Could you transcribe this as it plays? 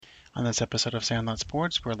On this episode of Sandlot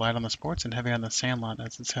Sports, we're light on the sports and heavy on the Sandlot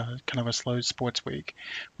as it's kind of a slow sports week.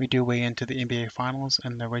 We do weigh into the NBA Finals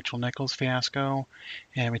and the Rachel Nichols fiasco,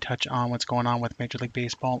 and we touch on what's going on with Major League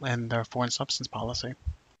Baseball and their foreign substance policy.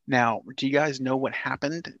 Now, do you guys know what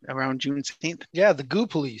happened around June 16th? Yeah, the goo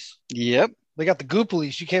police. Yep. They got the goo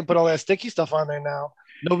police. You can't put all that sticky stuff on there now.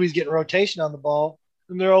 Nobody's getting rotation on the ball.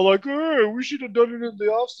 And they're all like, hey, we should have done it in the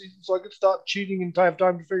offseason so I could stop cheating and have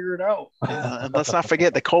time to figure it out. And let's not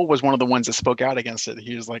forget that Cole was one of the ones that spoke out against it.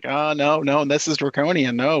 He was like, oh, no, this is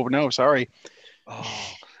draconian. No, sorry.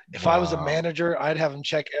 Oh, if I was a manager, I'd have him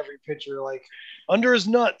check every pitcher, like, under his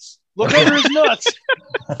nuts. Look under his nuts.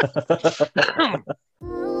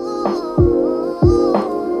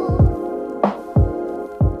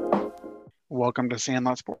 Welcome to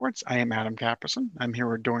Sandlot Sports. I am Adam Capperson. I'm here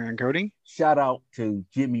with Dorian Cody. Shout out to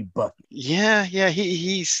Jimmy Bucket. Yeah,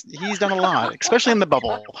 he's done a lot, especially in the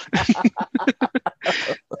bubble.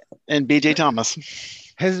 And BJ Thomas.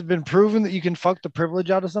 Has it been proven that you can fuck the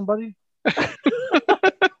privilege out of somebody?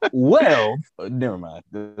 Well, never mind.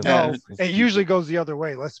 No, it usually goes the other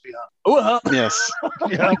way. Let's be honest. Yes.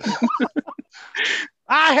 Yeah.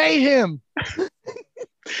 I hate him.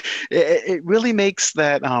 It really makes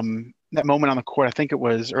that moment on the court. I think it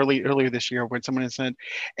was earlier this year when someone had said,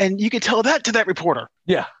 and you could tell that to that reporter.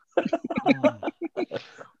 Yeah.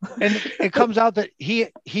 And it comes out that he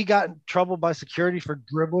got in trouble by security for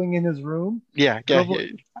dribbling in his room. Yeah.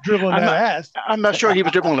 Dribbling that ass. I'm not sure he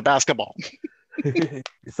was dribbling a basketball. It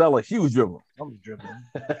sounded like she was dribbling. I was dribbling.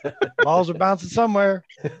 Balls are bouncing somewhere.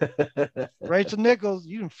 Rachel Nichols,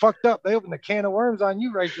 you done fucked up. They opened a can of worms on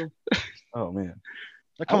you, Rachel. Oh, man.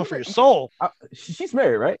 They're coming for your soul. She's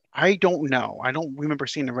married, right? I don't know. I don't remember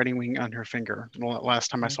seeing the wedding ring on her finger the last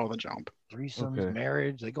time I saw the jump. Threesomes,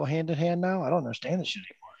 marriage, they go hand in hand now. I don't understand this shit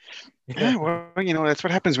anymore. Yeah, well, that's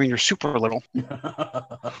what happens when you're super little.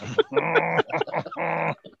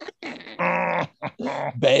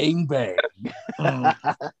 Bang, bang.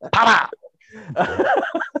 Papa!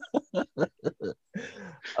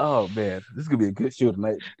 Oh, man. This is going to be a good show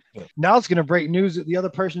tonight. Now it's going to break news that the other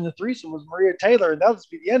person in the threesome was Maria Taylor, and that'll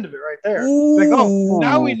just be the end of it right there. Like, oh,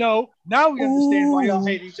 now we know. Now we understand why y'all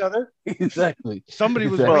hate each other. Exactly. Somebody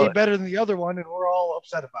was way better than the other one, and we're all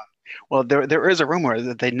upset about it. Well, there is a rumor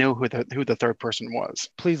that they knew who the third person was.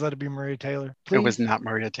 Please let it be Maria Taylor. Please. It was not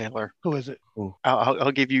Maria Taylor. Who is it?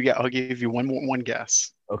 I'll give you one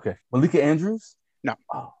guess. Okay, Malika Andrews. No.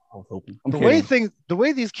 Oh, I was hoping. The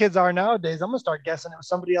way these kids are nowadays, I'm gonna start guessing it was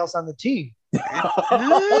somebody else on the team.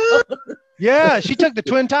 Yeah, she took the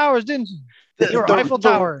Twin Towers, didn't she? The Eiffel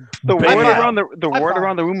Tower. The word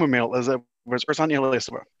around the rumor mill is it was Ursan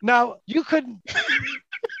Ilyasova. Now you couldn't.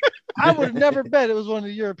 I would have never bet it was one of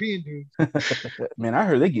the European dudes. Man, I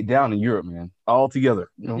heard they get down in Europe, man, all together.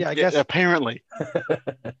 You know? Yeah, I guess apparently.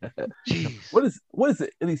 Jeez. What is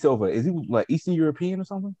it? Ilyasova? Is he like Eastern European or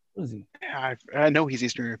something? What is he? I know he's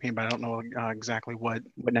Eastern European, but I don't know exactly what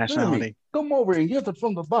nationality. Come over and get it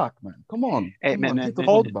from the back, man. Come on. Hey, man,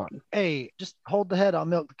 hey, just hold the head. I'll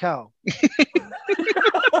milk the cow.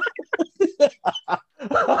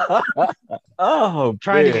 Oh,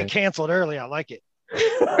 trying to get canceled early. I like it.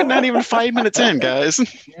 We're not even 5 minutes in, guys.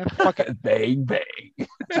 Yeah, fucking bang, bang.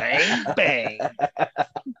 Bang, bang.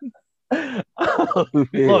 Oh,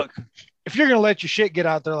 look, if you're going to let your shit get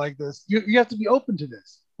out there like this, you have to be open to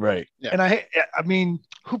this. Right. Yeah. And I mean,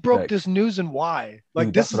 who broke this news and why?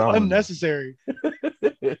 Like, this is unnecessary.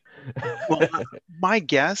 Well, my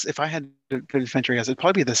guess, if I had to venture guess, it'd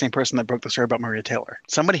probably be the same person that broke the story about Maria Taylor.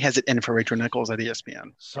 Somebody has it in for Rachel Nichols at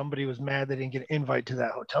ESPN. Somebody was mad they didn't get an invite to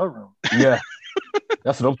that hotel room. Yeah.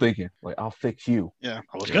 That's what I'm thinking. Like, I'll fix you. Yeah.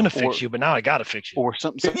 I was going to fix you, but now I got to fix you. Or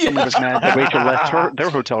someone was mad that Rachel left their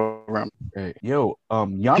hotel room. Hey, yo,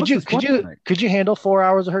 Giannis could you handle 4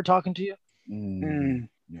 hours of her talking to you?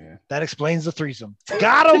 Yeah. That explains the threesome.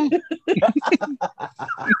 Got him.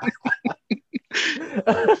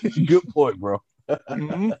 Good point, bro.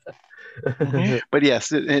 Mm-hmm. Mm-hmm. But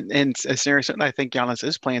yes, and seriously, I think Giannis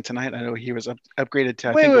is playing tonight. I know he was upgraded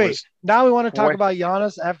to. Wait. Now we want to talk about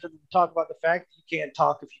Giannis after we talk about the fact that you can't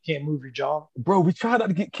talk if you can't move your jaw. Bro, we try not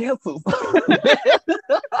to get canceled.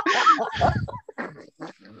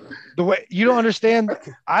 The way you don't understand,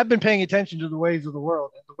 I've been paying attention to the ways of the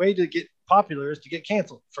world, and the way to get popular is to get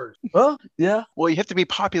canceled first. Well, yeah. Well, you have to be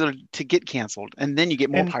popular to get canceled, and then you get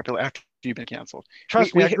more popular after you've been canceled.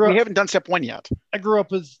 Trust me, we haven't done step one yet. I grew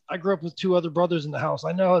up with two other brothers in the house.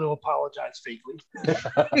 I know how to apologize fakely,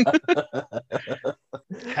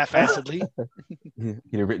 half-assedly.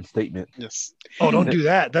 Get a written statement. Yes. Oh, don't do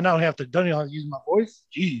that. Then I don't have to use my voice.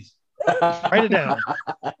 Jeez. Write it down.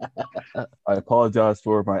 I apologize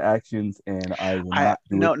for my actions, and I will not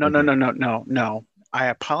do no, it. no, no, again. no, no, no, no. I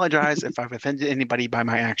apologize if I've offended anybody by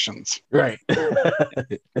my actions. Right.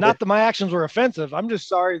 Not that my actions were offensive. I'm just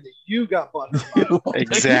sorry that you got butthurt.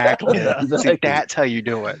 Exactly. Yeah. See, that's how you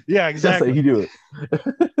do it. Yeah, That's how exactly. you do it.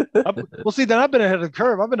 Well, see, then I've been ahead of the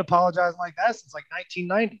curve. I've been apologizing like that since like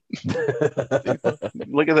 1990.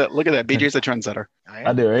 Look at that. Look at that. BJ's a trendsetter.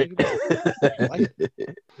 I do, right?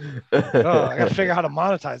 Oh, I got to figure out how to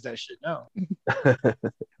monetize that shit now.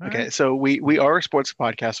 Okay, so we are a sports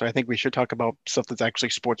podcast, so I think we should talk about stuff that's actually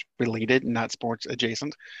sports related and not sports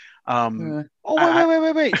adjacent. Oh,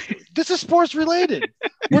 wait. This is sports related.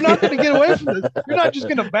 We're not going to get away from this. You're not just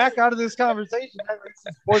going to back out of this conversation. This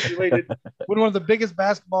is sports related. When one of the biggest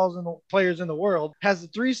players in the world has a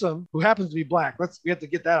threesome who happens to be black. We have to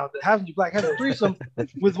get that out. That happens to be black, has a threesome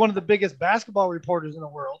with one of the biggest basketball reporters in the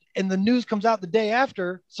world. And the news comes out the day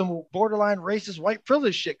after some borderline racist white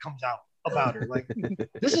privilege shit comes out about her. Like,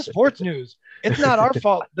 this is sports news. It's not our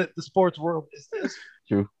fault that the sports world is this.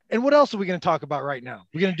 True. And what else are we going to talk about right now?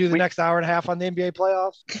 We're going to do the next hour and a half on the NBA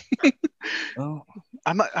playoffs.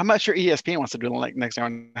 I'm not sure ESPN wants to do the next hour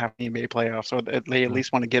and a half the NBA playoffs, so they at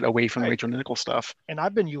least want to get away from the Rachel Nichols stuff. And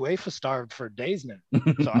I've been UEFA starved for days now,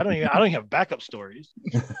 so I don't even have backup stories.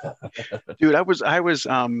 Dude, I was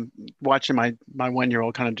watching my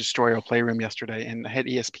 1-year-old kind of destroy our playroom yesterday, and I had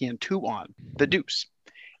ESPN2 on the Deuce.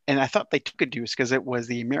 And I thought they took a deuce because it was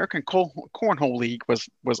the American Cornhole League was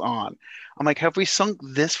on. I'm like, have we sunk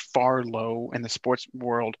this far low in the sports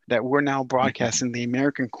world that we're now broadcasting the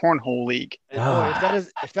American Cornhole League? Boy,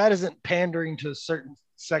 if that isn't pandering to a certain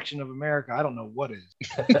section of America, I don't know what is.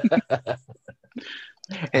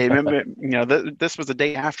 Hey, remember, this was the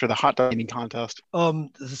day after the hot dog eating contest. The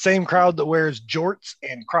same crowd that wears jorts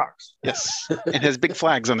and Crocs. Yes, and has big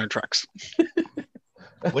flags on their trucks.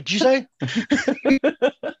 What'd you say?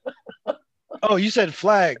 Oh, you said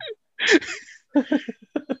flag.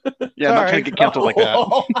 Yeah, I'm not trying to get canceled like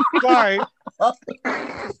that.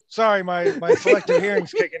 Sorry, my selective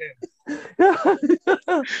hearing's kicking in.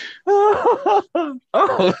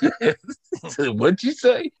 What'd you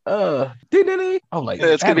say? I'm like, yeah,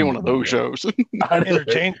 it's gonna be one of those shows.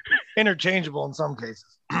 Interchangeable in some cases.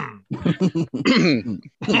 You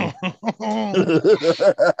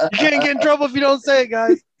can't get in trouble if you don't say it,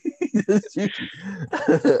 guys.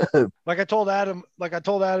 Like I told Adam in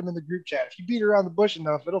the group chat, if you beat around the bush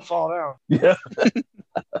enough, it'll fall down. Yeah.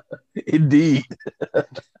 Indeed.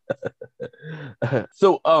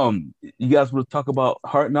 So you guys want to talk about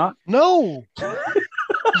Hard Knock? No.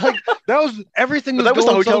 Like that was everything was that was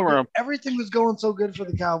going the hotel so room. Everything was going so good for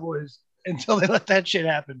the Cowboys until they let that shit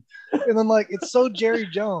happen. And then like it's so Jerry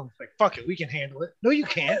Jones. Like, fuck it, we can handle it. No, you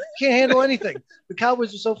can't. You can't handle anything. The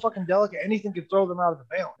Cowboys are so fucking delicate, anything could throw them out of the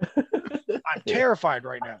balance. I'm terrified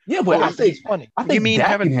right now. Yeah, but I think it's funny. I think You mean Dak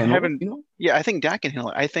having can handle it, you know? Yeah, I think Dak can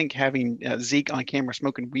handle it. I think having Zeke on camera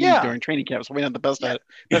smoking weed during training camp is probably not the best at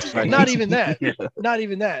it. Not even that. Yeah. Not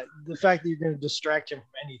even that. The fact that you're going to distract him from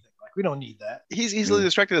anything. Like, we don't need that. He's easily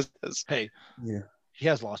distracted as this. Hey, Yeah. he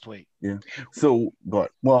has lost weight. Yeah. So,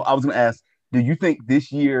 but well, I was going to ask, do you think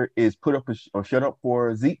this year is put up or shut up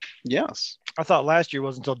for Zeke? Yes. I thought last year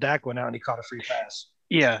was until Dak went out and he caught a free pass.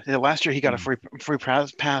 Yeah, last year he got a free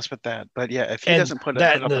pass with that. But yeah, if he doesn't put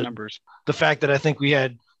up the numbers. The fact that I think we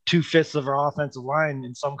had 2/5 of our offensive line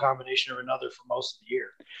in some combination or another for most of the year.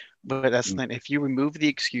 But that's the thing. If you remove the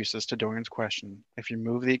excuses, to Dorian's question, if you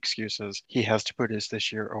remove the excuses, he has to produce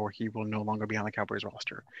this year or he will no longer be on the Cowboys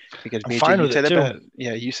roster. Because I'm fine with it too.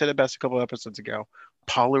 You said it best a couple of episodes ago.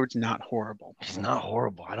 Pollard's not horrible. He's not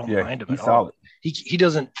horrible. I don't mind him he's at solid. all. He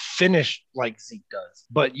doesn't finish like Zeke does,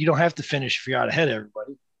 but you don't have to finish if you're out ahead of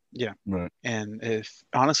everybody. Yeah. Right. And if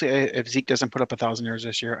Zeke doesn't put up 1,000 yards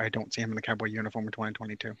this year, I don't see him in the Cowboy uniform in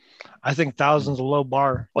 2022. I think 1,000's a low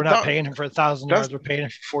bar. We're not paying him for 1,000 yards. We're paying him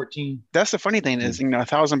for 14. That's the funny thing is,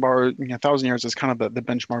 1,000 yards is kind of the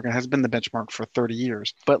benchmark and has been the benchmark for 30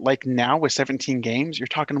 years. But like now with 17 games, you're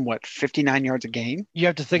talking 59 yards a game? You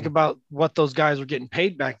have to think about what those guys were getting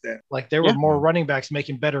paid back then. Like there were more running backs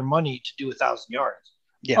making better money to do 1,000 yards.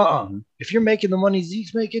 Yeah. If you're making the money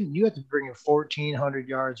Zeke's making, you have to bring in 1,400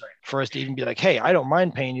 yards for us to even be like, hey, I don't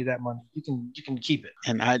mind paying you that money. You can keep it.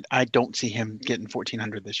 And I don't see him getting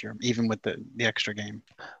 1,400 this year, even with the extra game.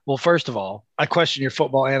 Well, first of all, I question your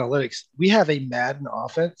football analytics. We have a Madden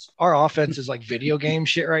offense. Our offense is like video game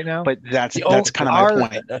shit right now. But that's kind of my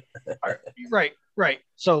point. Right.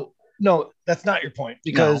 So No, that's not your point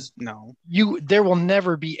because no. There will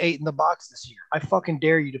never be 8 in the box this year. I fucking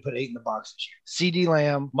dare you to put 8 in the box this year. CD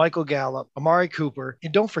Lamb, Michael Gallup, Amari Cooper,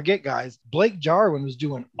 and don't forget, guys, Blake Jarwin was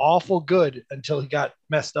doing awful good until he got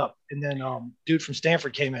messed up, and then dude from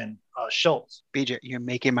Stanford came in, Schultz. BJ, you're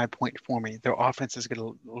making my point for me. Their offense is going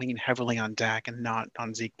to lean heavily on Dak and not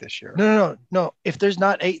on Zeke this year. No. If there's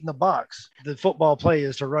not 8 in the box, the football play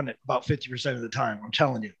is to run it about 50% of the time. I'm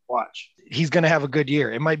telling you, watch. He's going to have a good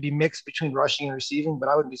year. It might be mixed between rushing and receiving, but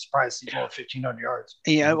I wouldn't be surprised to see more 1,500 yards.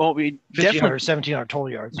 Yeah, well, we 1,500, 1,700 total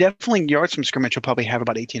yards. Definitely yards from scrimmage will probably have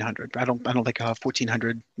about 1,800. I don't think he'll have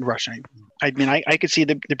 1,400 rushing. I mean, I could see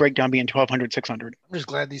the breakdown being 1,200, 600. I'm just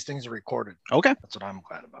glad these things are recorded. Okay. That's what I'm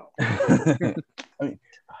glad about.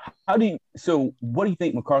 I mean, what do you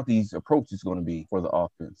think McCarthy's approach is going to be for the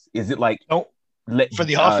offense? Is it like for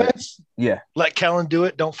the offense? Yeah. Let Kellen do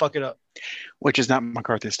it. Don't fuck it up. Which is not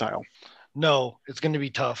McCarthy's style. No, it's going to be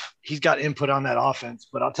tough. He's got input on that offense,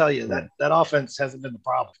 but I'll tell you that offense hasn't been the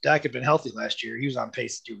problem. If Dak had been healthy last year, he was on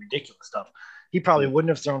pace to do ridiculous stuff. He probably wouldn't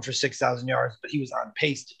have thrown for 6,000 yards, but he was on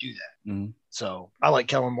pace to do that. Mm-hmm. So I like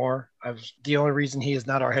Kellen Moore. The only reason he is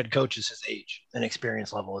not our head coach is his age and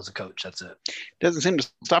experience level as a coach. That's it. Doesn't seem to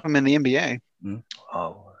stop him in the NBA. Mm-hmm.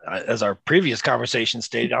 Oh, as our previous conversation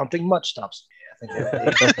stated, I don't think much stops me.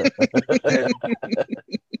 I think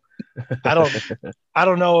I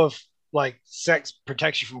don't know if like sex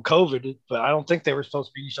protects you from COVID, but I don't think they were supposed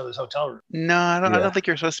to be in each other's hotel room. No, I don't think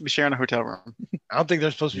you're supposed to be sharing a hotel room. I don't think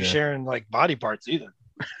they're supposed to be sharing like body parts either.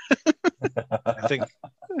 I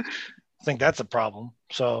think that's a problem.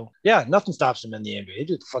 So yeah, nothing stops them in the NBA. They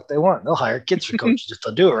do what the fuck they want. They'll hire kids for coaches just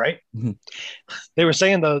to do it, right? They were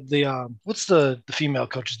saying the what's the female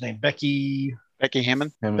coach's name? Becky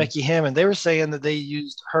Hammond. Becky Hammond. They were saying that they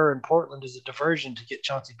used her in Portland as a diversion to get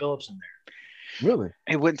Chauncey Billups in there. Really?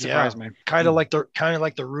 It wouldn't surprise me. Kind of like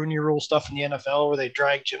the Rooney Rule stuff in the NFL, where they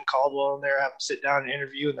drag Jim Caldwell in there, have him sit down and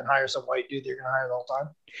interview, and then hire some white dude they're going to hire the whole time.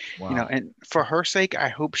 Wow. And for her sake, I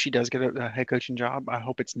hope she does get a head coaching job. I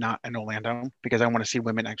hope it's not in Orlando because I want to see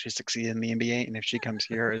women actually succeed in the NBA. And if she comes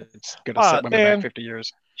here, it's going to set women back 50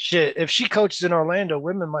 years. Shit, if she coaches in Orlando,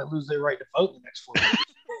 women might lose their right to vote in the next 4 years.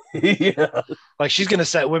 Yeah. Like she's going to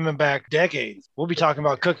set women back decades. We'll be talking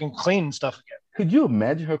about cooking clean and stuff again. Could you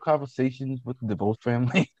imagine her conversations with the DeVos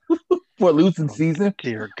family for losing season?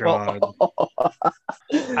 Dear God.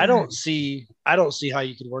 I don't see how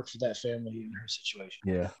you could work for that family in her situation.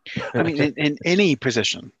 Yeah. I mean, in any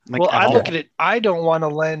position. I look at it, I don't want to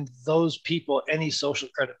lend those people any social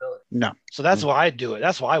credibility. No. So that's why I do it.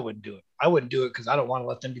 That's why I wouldn't do it. I wouldn't do it because I don't want to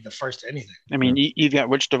let them be the first to anything. I mean, you've got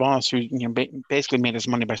Rich DeVos, who basically made his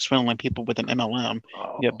money by swindling people with an MLM.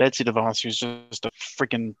 You got Betsy DeVos, who's just a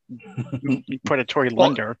freaking predatory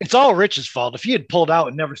lender. It's all Rich's fault. If he had pulled out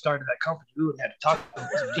and never started that company, we wouldn't have to talk to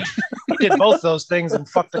him. He did both those things and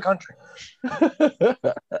fucked the country.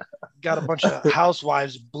 Got a bunch of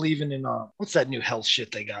housewives believing in what's that new health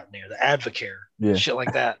shit they got in there? The Advocare, shit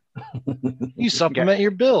like that. You supplement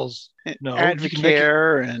your bills. No,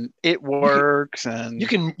 Advocare and It Works, and you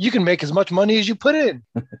can make as much money as you put in.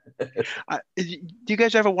 Do you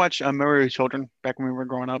guys ever watch Married with Children back when we were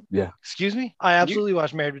growing up? Yeah. Excuse me? I absolutely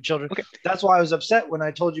watched Married with Children. Okay. That's why I was upset when I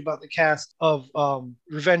told you about the cast of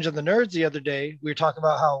Revenge of the Nerds the other day. We were talking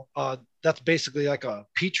about how that's basically like a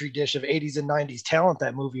petri dish of 80s and 90s talent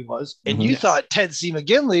that movie was. And you thought Ted C.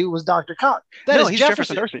 McGinley was Dr. Cox. He's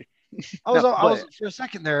Jefferson Darcy. I was for a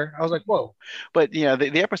second there. I was like, whoa. But yeah,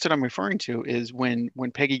 the episode I'm referring to is when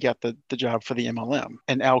Peggy got the job for the MLM,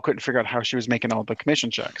 and Al couldn't figure out how she was making all the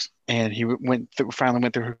commission checks, and he finally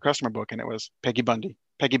went through her customer book, and it was Peggy Bundy,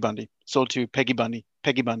 sold to Peggy Bundy,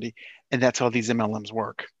 and that's how these MLMs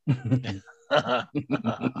work. Oh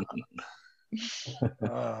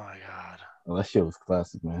my God. Well, that shit was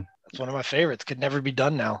classic, man. It's one of my favorites. Could never be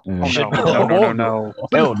done now. No.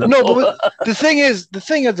 But the thing is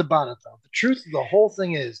about it though. The truth of the whole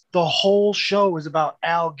thing is the whole show is about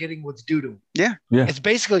Al getting what's due to him. Yeah. It's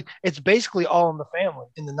basically All in the Family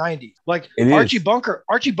in the 90s. Like Archie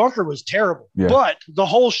Bunker was terrible, but the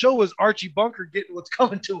whole show was Archie Bunker getting what's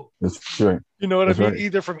coming to him. That's right. You know what I mean? Right.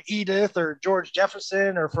 Either from Edith or George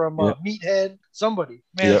Jefferson or from Meathead, somebody.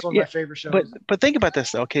 Man, it's one of my favorite shows. But think about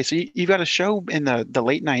this though. Okay, so you've got a show in the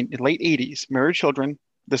late 80s, Married Children,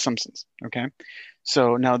 The Simpsons. Okay,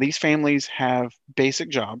 so now these families have basic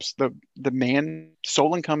jobs. The man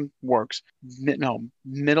sole income works,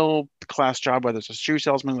 middle class job, whether it's a shoe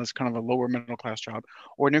salesman, that's kind of a lower middle class job,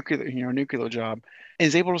 or a nuclear job,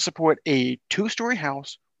 is able to support a 2-story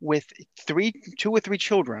house with 2 or 3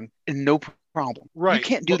 children and no problem. Right. You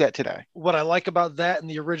can't do that today. What I like about that and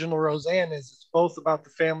the original Roseanne is it's both about the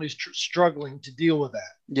families struggling to deal with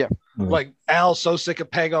that. Yeah. Like Al's so sick of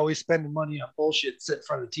Peg always spending money on bullshit, sit in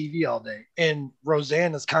front of the TV all day. And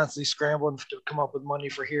Roseanne is constantly scrambling to come up with money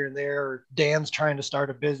for here and there. Or Dan's trying to start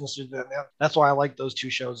a business. That's why I like those two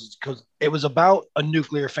shows, because it was about a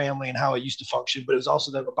nuclear family and how it used to function, but it was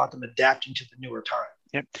also about them adapting to the newer time.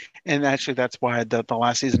 Yep. And actually, that's why the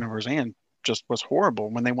last season of Roseanne just was horrible.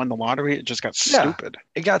 When they won the lottery, it just got stupid.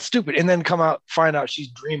 It got stupid. And then find out she's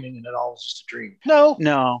dreaming and it all was just a dream.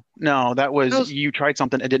 No, that was you tried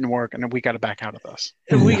something, it didn't work, and then we got to back out of this.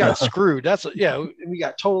 And we got screwed. We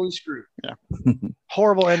got totally screwed. Yeah.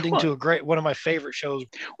 Horrible ending to one of my favorite shows.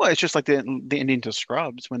 Well, it's just like the ending to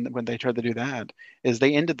Scrubs when they tried to do that, is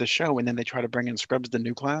they ended the show and then they tried to bring in Scrubs, the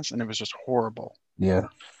new class, and it was just horrible. Yeah.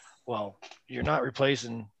 Well, you're not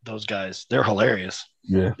replacing those guys. They're hilarious.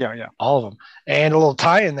 Yeah. All of them. And a little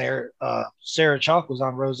tie in there, Sarah Chalk was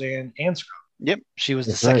on Roseanne and Scrubs. Yep. She was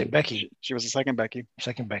the second Becky. She was the second Becky.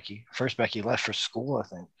 Second Becky. First Becky left for school, I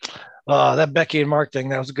think. That Becky and Mark thing,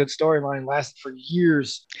 that was a good storyline. Lasted for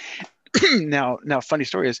years. Now, funny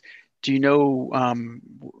story is, do you know,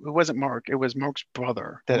 it wasn't Mark, it was Mark's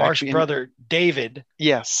brother. Mark's brother, David.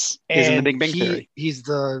 Yes. Is in the Big Bang Theory. He's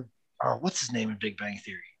the, what's his name in Big Bang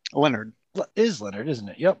Theory? Leonard. Is Leonard, isn't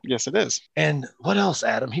it? Yep. Yes, it is. And what else,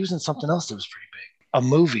 Adam? He was in something else that was pretty big. A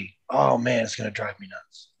movie. Oh, man, it's going to drive me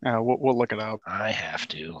nuts. We'll look it up. I have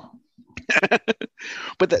to.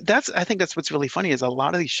 But I think that's what's really funny is a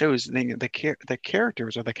lot of these shows, the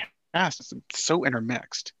characters or the cast is so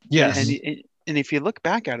intermixed. Yes. And if you look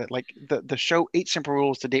back at it, like the show 8 Simple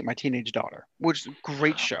Rules to Date My Teenage Daughter, which is a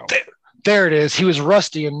great show. There it is. He was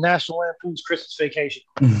Rusty in National Lampoon's Christmas Vacation.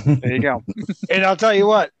 There you go. And I'll tell you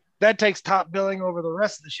what, that takes top billing over the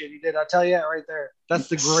rest of the shit he did. I'll tell you that right there. That's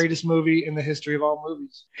the greatest movie in the history of all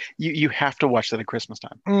movies. You have to watch that at Christmas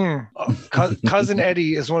time. Cousin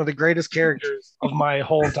Eddie is one of the greatest characters of my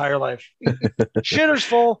whole entire life. Shitter's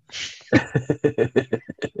full.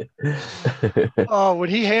 Oh,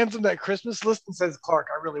 when he hands him that Christmas list and says, "Clark,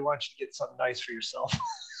 I really want you to get something nice for yourself."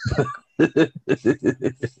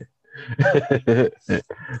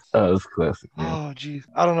 Oh, that's classic. Man. Oh, geez.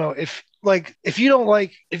 I don't know if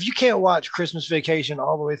you can't watch Christmas Vacation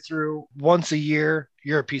all the way through once a year,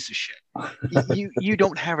 you're a piece of shit. You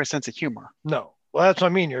don't have a sense of humor. No. Well, that's what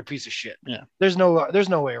I mean. You're a piece of shit. Yeah. There's no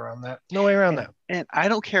way around that. No way around that. And I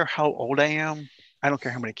don't care how old I am. I don't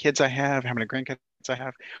care how many kids I have, how many grandkids I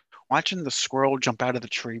have. Watching the squirrel jump out of the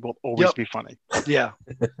tree will always be funny. Yeah.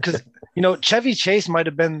 Because, Chevy Chase might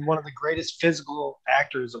have been one of the greatest physical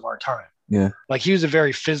actors of our time. Yeah. Like he was a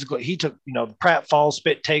very physical, he took, Pratt Falls,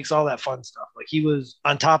 spit takes, all that fun stuff. Like he was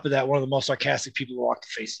on top of that, one of the most sarcastic people to walk the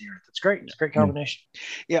face of the earth. It's great. It's a great combination.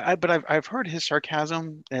 Yeah. But I've heard his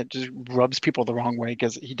sarcasm that just rubs people the wrong way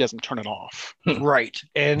because he doesn't turn it off. Right.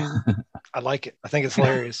 And I like it. I think it's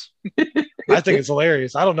hilarious. I think it's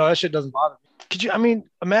hilarious. I don't know. That shit doesn't bother me.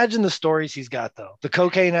 Imagine the stories he's got though. The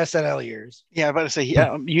cocaine SNL years. Yeah, I was about to say,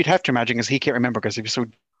 you'd have to imagine because he can't remember because he was so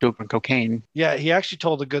dope on cocaine. Yeah, he actually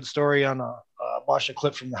told a good story on watched a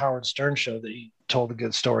clip from the Howard Stern show that he told a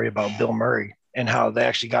good story about Bill Murray and how they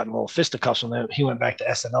actually got in little fisticuffs when he went back to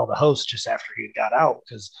SNL to host just after he got out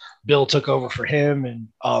because Bill took over for him. And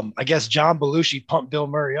I guess John Belushi pumped Bill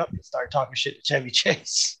Murray up and started talking shit to Chevy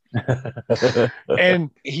Chase. And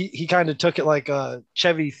he kind of took it like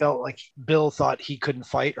Chevy felt like Bill thought he couldn't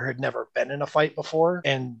fight or had never been in a fight before.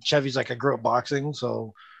 And Chevy's like, I grew up boxing.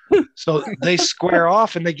 So they square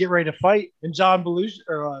off and they get ready to fight. And John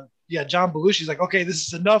Belushi's like, okay, this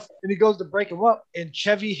is enough. And he goes to break him up. And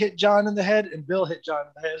Chevy hit John in the head and Bill hit John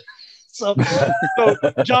in the head. So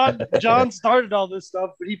John started all this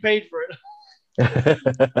stuff, but he paid for it.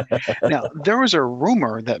 Now, there was a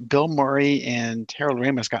rumor that Bill Murray and Harold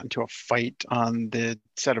Ramis got into a fight on the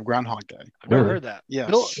set of Groundhog Day. I've never heard that.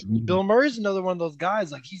 Yes. Bill Murray's another one of those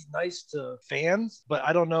guys, like he's nice to fans, but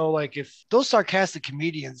I don't know, like if those sarcastic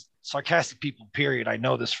people, period, I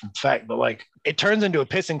know this from fact, but like it turns into a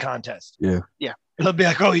pissing contest. Yeah. They'll be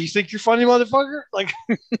like, oh, you think you're funny, motherfucker? Like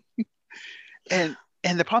and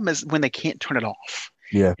the problem is when they can't turn it off.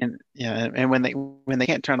 Yeah. And when they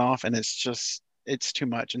can't turn off and it's too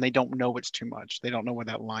much and they don't know it's too much. They don't know where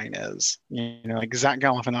that line is. Like Zach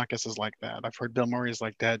Galifianakis is like that. I've heard Bill Murray is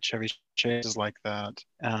like that. Chevy Chase is like that.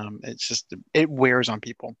 It's just, it wears on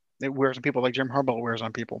people. It wears on people like Jim Harbaugh wears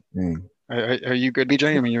on people. Mm. Are you good,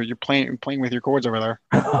 BJ? I mean, you're playing with your cords over there.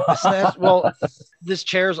 Well, this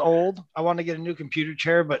chair's old. I want to get a new computer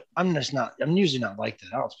chair, but I'm usually not like that.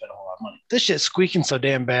 I don't spend a whole lot of money. This shit's squeaking so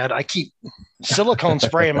damn bad. I keep silicone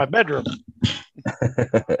spray in my bedroom.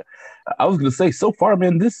 I was gonna say so far,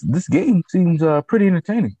 man, this game seems pretty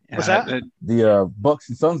entertaining. What's that? The Bucks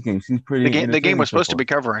and Suns game seems pretty. The game we're supposed to be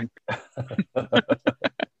covering.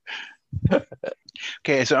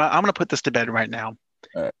 Okay, so I'm gonna put this to bed right now.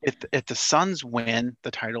 Right. If the Suns win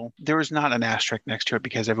the title, there is not an asterisk next to it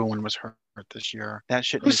because everyone was hurt this year. That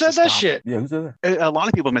shit. Who said that shit? Yeah, who said that? A lot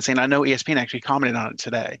of people have been saying. I know ESPN actually commented on it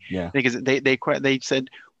today. Yeah, because they said,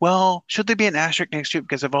 well, should there be an asterisk next to it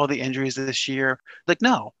because of all the injuries this year? Like,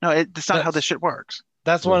 no, that's not how this shit works.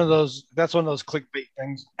 That's one of those clickbait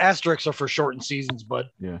things. Asterisks are for shortened seasons, bud.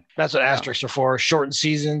 Yeah. That's what asterisks are for. Shortened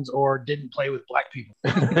seasons or didn't play with black people.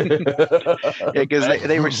 Yeah,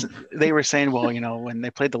 because they were saying, well, when they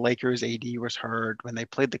played the Lakers, AD was hurt. When they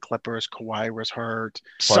played the Clippers, Kawhi was hurt.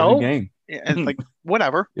 Part of the game. And like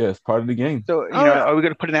whatever. Yeah, it's part of the game. So are we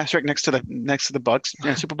going to put an asterisk next to the Bucks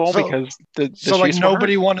Super Bowl because the like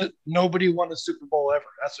nobody won a Super Bowl ever?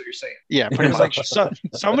 That's what you're saying. Yeah, pretty much. Like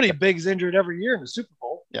somebody big's injured every year in the Super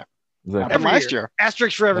Bowl. Yeah, exactly. Every last year.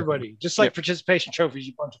 Asterisks for everybody, just like participation trophies.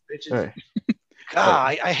 You bunch of bitches.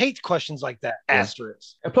 Right. I hate questions like that. Yeah.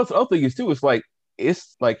 Asterisks. And plus, the other thing is too,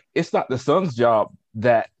 it's not the Suns' job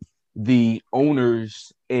that the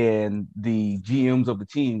owners and the GMs of the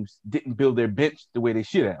teams didn't build their bench the way they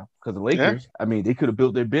should have. Because the Lakers, I mean, they could have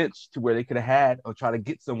built their bench to where they could have had or try to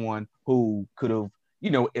get someone who could have,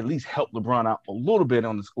 at least help LeBron out a little bit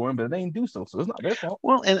on the scoring, but they didn't do so. So it's not their fault.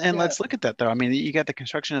 Well, and let's look at that though. I mean, you got the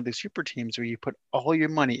construction of these super teams where you put all your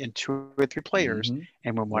money in 2 or 3 players,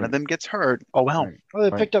 and when one of them gets hurt, oh well. Right. Well,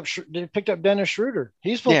 they picked up Dennis Schroeder.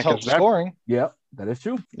 He's supposed to help scoring. Yeah, that is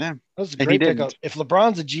true. Yeah, that's a great pickup. If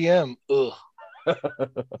LeBron's a GM,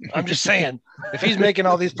 I'm just saying, if he's making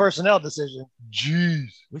all these personnel decisions, jeez.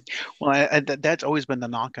 Well, that's always been the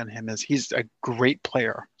knock on him is he's a great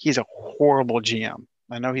player. He's a horrible GM.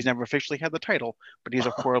 I know he's never officially had the title, but he's a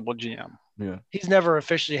horrible GM. Yeah, he's never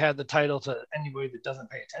officially had the title to anybody that doesn't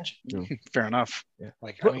pay attention. Yeah. Fair enough. Yeah,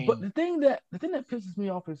 but the thing that pisses me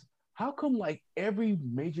off is how come like every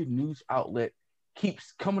major news outlet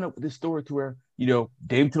keeps coming up with this story to where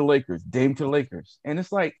Dame to the Lakers, and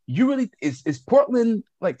it's like is Portland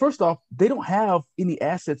like, first off, they don't have any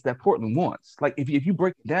assets that Portland wants. Like if you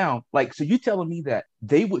break it down, like, so you telling me that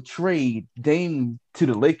they would trade Dame to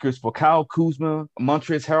the Lakers for Kyle Kuzma,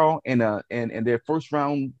 Montrezl Harrell, and their first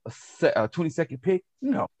round 22nd pick?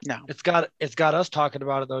 No. It's got us talking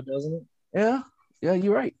about it though, doesn't it? Yeah,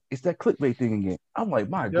 you're right. It's that clickbait thing again. I'm like,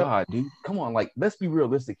 my God, dude, come on, like, let's be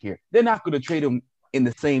realistic here. They're not going to trade him in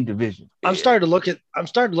the same division. I'm starting to look at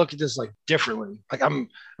this like differently. Like I'm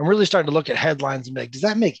really starting to look at headlines and be like, does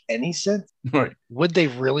that make any sense? Right. Would they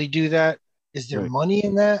really do that? Is there money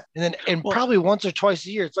in that? And probably once or twice a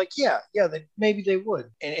year, it's like, maybe they would.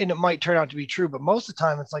 And it might turn out to be true. But most of the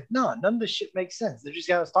time, it's like, no, none of this shit makes sense. They just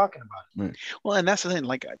got us talking about it. Right. Well, and that's the thing.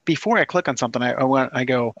 Like, before I click on something, I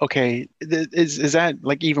go, okay, is that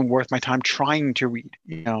like even worth my time trying to read?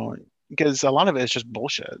 Because a lot of it is just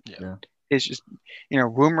bullshit. Yeah. It's just,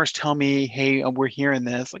 rumors tell me, hey, we're hearing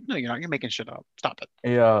this. Like, no, you're not. You're making shit up. Stop it.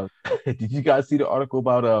 Hey, did you guys see the article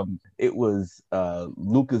about it was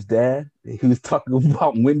Luka's dad? He was talking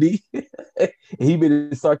about Wendy. He made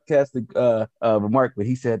a sarcastic remark, but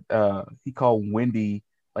he said he called Wendy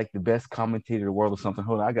like the best commentator in the world or something.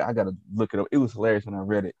 Hold on, I gotta look it up. It was hilarious when I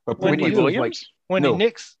read it. But Wendy Williams? Like, Wendy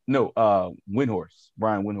Nix? No, Windhorse,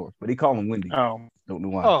 Brian Windhorse, but he called him Wendy. Oh. Don't know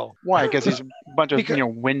why. Oh, why? Because he's a bunch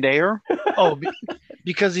of wind air. Oh,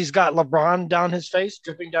 because he's got LeBron down his face,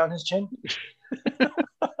 dripping down his chin.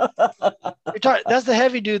 That's the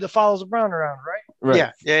heavy dude that follows LeBron around,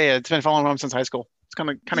 right? Yeah. It's been following him since high school. It's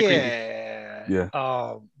kind of creepy. Yeah.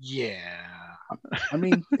 Oh, yeah. I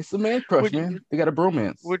mean, it's a man crush, man. They got a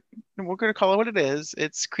bromance. We're going to call it what it is.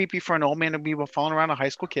 It's creepy for an old man to be following around a high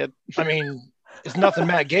school kid. I mean, it's nothing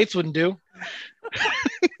Matt Gaetz wouldn't do.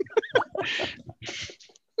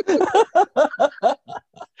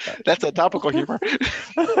 That's a topical humor.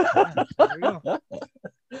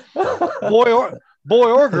 Boy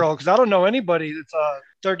or girl, because I don't know anybody that's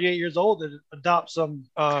 38 years old that adopts some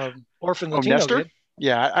orphan Latino Nestor? kid.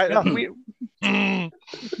 Yeah,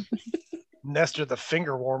 Nestor the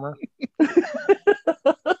finger warmer.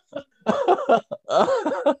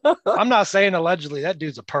 I'm not saying allegedly. That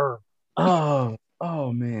dude's a perv. Oh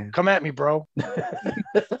man. Come at me, bro.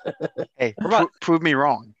 Hey, prove me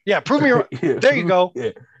wrong. Yeah, prove me wrong. There you go.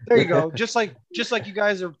 Yeah. There you go. Just like you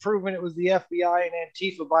guys are proving it was the FBI and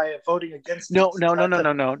Antifa by voting against. No.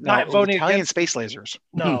 Not voting Italian against space lasers.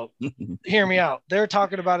 No, hear me out. They're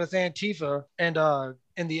talking about it's Antifa and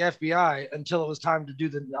the FBI until it was time to do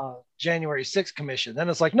the January 6th commission. Then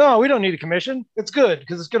it's like, no, we don't need a commission. It's good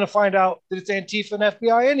because it's going to find out that it's Antifa and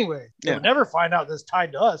FBI anyway. They'll never find out that it's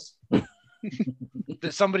tied to us.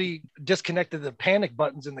 that somebody disconnected the panic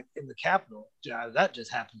buttons in the Capitol. Yeah, that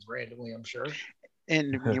just happens randomly, I'm sure.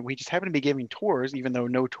 And we just happened to be giving tours, even though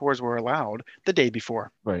no tours were allowed the day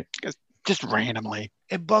before. Right. Just randomly.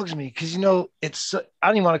 It bugs me because it's I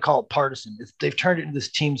don't even want to call it partisan. They've turned it into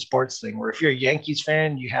this team sports thing where if you're a Yankees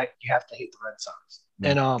fan, you have to hate the Red Sox.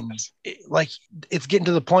 And it's getting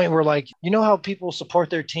to the point where how people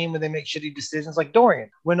support their team when they make shitty decisions, like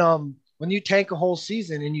Dorian. When you tank a whole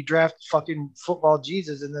season and you draft fucking football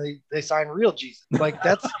Jesus and then they sign real Jesus,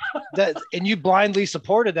 that's and you blindly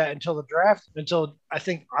supported that until the draft, until I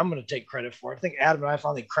think I'm going to take credit for it. I think Adam and I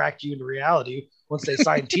finally cracked you into reality once they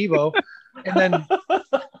signed Tebow, and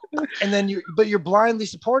then you're blindly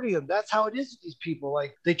supporting them. That's how it is with these people.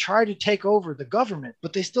 Like, they try to take over the government,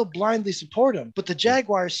 but they still blindly support them. But the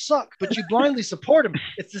Jaguars suck, but you blindly support them.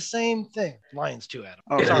 It's the same thing. Lions too, Adam.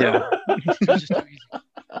 Oh, yeah. It's just too easy.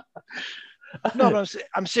 No, but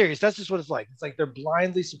I'm serious. That's just what it's like. It's like they're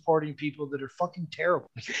blindly supporting people that are fucking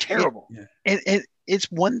terrible. They're terrible. Yeah. And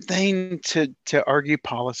it's one thing to argue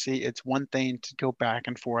policy. It's one thing to go back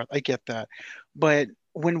and forth. I get that. But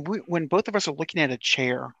when both of us are looking at a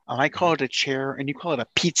chair, and I call it a chair and you call it a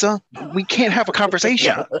pizza, we can't have a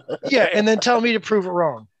conversation. Yeah, and then tell me to prove it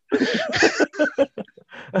wrong. I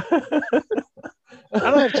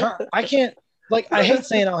don't have time. I can't. I hate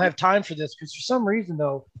saying I don't have time for this because for some reason,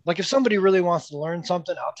 though, if somebody really wants to learn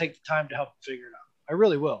something, I'll take the time to help them figure it out. I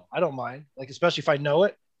really will. I don't mind. Especially if I know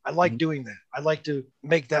it, I like doing that. I like to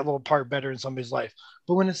make that little part better in somebody's life.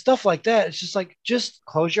 But when it's stuff like that, it's just just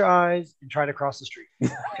close your eyes and try to cross the street.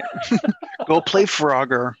 Go play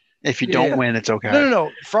Frogger. If you don't win, it's okay.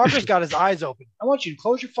 No. Frogger's got his eyes open. I want you to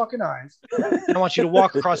close your fucking eyes. And I want you to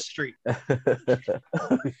walk across the street.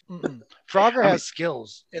 Frogger has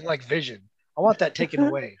skills and vision. I want that taken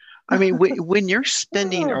away. I mean, when you're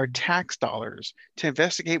spending our tax dollars to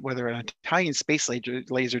investigate whether an Italian space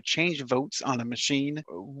laser changed votes on a machine,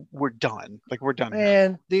 we're done. We're done.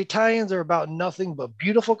 Man, the Italians are about nothing but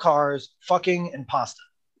beautiful cars, fucking, and pasta.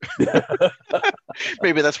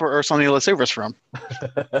 Maybe that's where Ursula Nila Silver's from.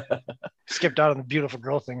 Skipped out on the beautiful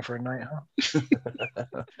girl thing for a night, huh?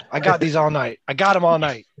 I got these all night. I got them all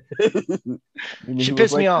night. She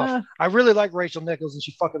pissed me off. I really like Rachel Nichols, and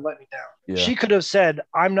she fucking let me down. Yeah. She could have said,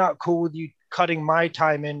 "I'm not cool with you cutting my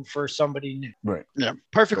time in for somebody new." Right. Yeah.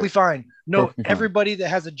 Perfectly fine. No, perfectly everybody that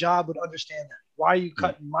has a job would understand that. Why are you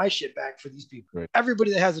cutting my shit back for these people? Right.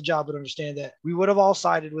 Everybody that has a job would understand that. We would have all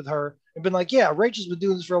sided with her and been like, yeah, Rachel's been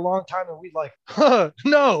doing this for a long time. And we'd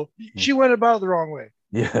no, she went about it the wrong way.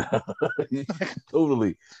 Yeah,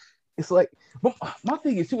 totally. It's but my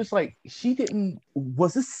thing is too, it's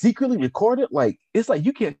was this secretly recorded? It's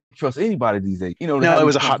you can't trust anybody these days. No, it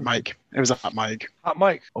was a hot mic. It was a hot mic. Hot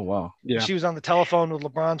mic. Oh, wow. Yeah. She was on the telephone with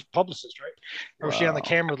LeBron's publicist, right? Or was she on the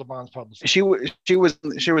camera with LeBron's publicist? She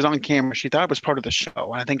was on camera. She thought it was part of the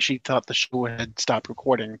show. And I think she thought the show had stopped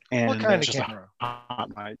recording. And what kind of camera? A hot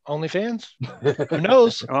mic. OnlyFans? Who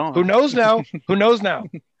knows? Oh. Who knows now? Who knows now?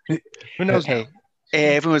 Who knows now?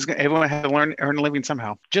 Everyone had to earn a living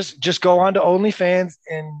somehow. Just go on to OnlyFans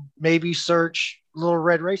and maybe search Little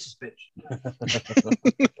Red Racist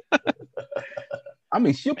Bitch. I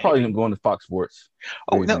mean, she'll probably go into Fox Sports.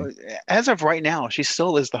 Oh, no. As of right now, she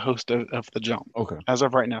still is the host of The Jump. Okay. As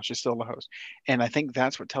of right now, she's still the host. And I think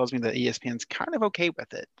that's what tells me that ESPN's kind of okay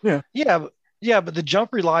with it. Yeah. Yeah, but The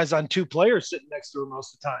Jump relies on two players sitting next to her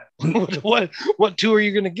most of the time. What two are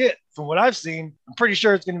you going to get? From what I've seen, I'm pretty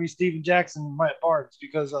sure it's going to be Steven Jackson and Mike Barnes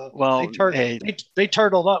because they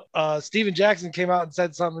turtled up. Steven Jackson came out and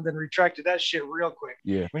said something and then retracted that shit real quick.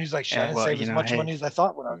 Yeah. When he's like, shit, I didn't save as much money as I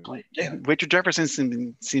thought when I was playing. Damn. Richard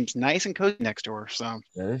Jefferson seems nice and cozy next to her. So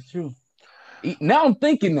yeah, that's true. Now I'm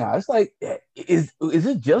thinking it's is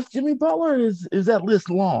it just Jimmy Butler? Or is that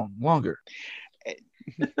list longer?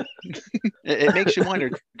 It makes you wonder,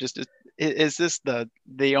 is this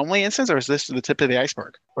the only instance, or is this the tip of the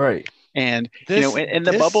iceberg? Right. And in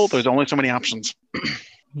the bubble, there's only so many options.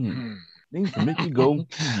 Things to make you go,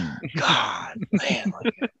 God, man.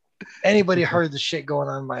 Anybody heard the shit going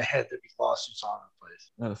on in my head, there'd be lawsuits all over the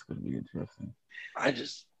place. That's going to be interesting.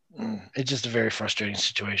 It's just a very frustrating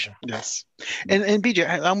situation. Yes. And BJ,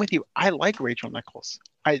 I'm with you. I like Rachel Nichols.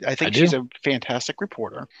 I think she's a fantastic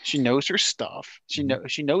reporter. She knows her stuff. She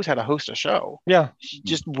knows how to host a show. Yeah. She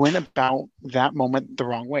just went about that moment the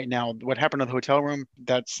wrong way. Now, what happened in the hotel room,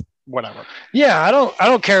 that's whatever. Yeah, I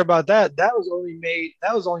don't care about that. That was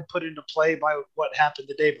only put into play by what happened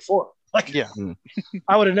the day before. Yeah.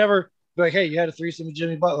 I would have never been like, hey, you had a threesome with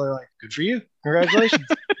Jimmy Butler. Good for you. Congratulations.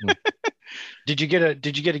 Did you get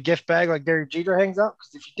a gift bag like Derek Jeter hangs out?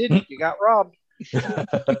 Because if you didn't, you got robbed.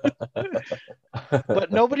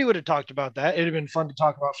 But nobody would have talked about that. It'd have been fun to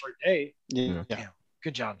talk about for a day. Yeah. Damn.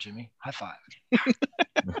 Good job, Jimmy. High five.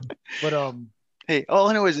 But Hey, all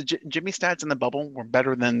I know is that Jimmy's stats in the bubble were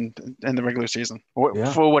better than in the regular season,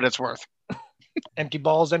 Yeah. for what it's worth. empty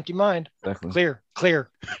balls, empty mind. Exactly. Clear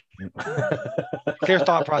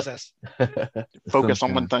thought process. Focus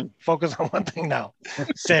on one thing. Focus on one thing now.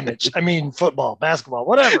 Sandwich. I mean, football, basketball,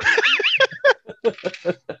 whatever.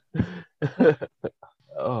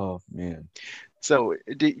 Oh man. So,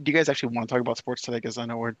 do you guys actually want to talk about sports today? Because I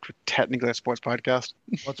know we're technically a sports podcast.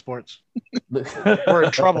 What sports? We're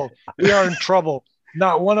in trouble. We are in trouble.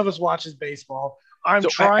 Not one of us watches baseball. I'm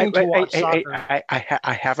trying to watch soccer.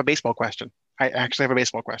 I have a baseball question. I actually have a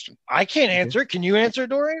baseball question. I can't answer it. Can you answer it,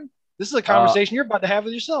 Dorian? This is a conversation you're about to have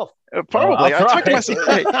with yourself. Probably. I talk to myself.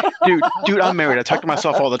 Hey, dude, I'm married. I talk to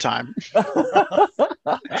myself all the time.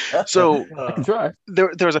 So there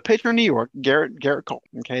was a pitcher in New York, Garrett Cole.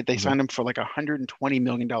 Okay, they signed him for like $120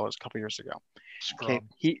 million a couple years ago. Okay,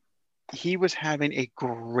 he was having a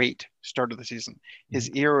great start of the season. His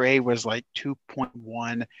ERA was like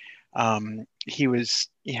 2.1. He was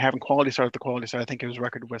having quality start at the quality side. I think his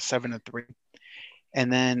record was 7-3. And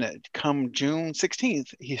then come June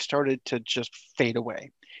 16th, he started to just fade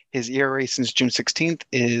away. His ERA since June 16th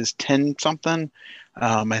is 10 something.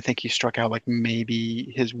 I think he struck out like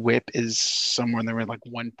maybe his whip is somewhere in there like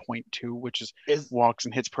 1.2, which is walks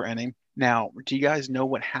and hits per inning. Now, do you guys know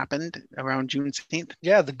what happened around June 16th?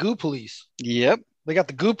 Yeah, the goo police. Yep. They got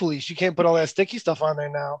the goo police. You can't put all that sticky stuff on there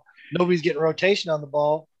now. Nobody's getting rotation on the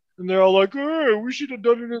ball. And they're all like, hey, we should have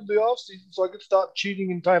done it in the offseason so I could stop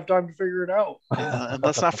cheating and have time to figure it out. And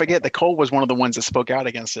let's not forget that Cole was one of the ones that spoke out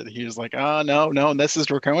against it. He was like, oh, no, this is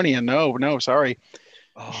draconian. No, sorry.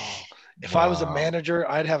 Oh, if I was a manager,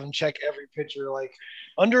 I'd have him check every pitcher, like,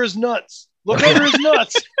 under his nuts. Look under his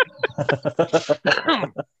nuts.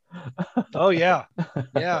 Oh, yeah.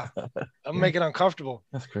 Yeah. I'm making it uncomfortable.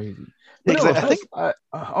 That's crazy. Yeah, No, I think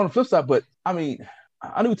on the flip side, but I mean,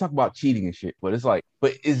 I know we talk about cheating and shit, but it's like,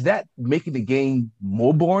 but is that making the game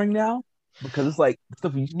more boring now? Because it's like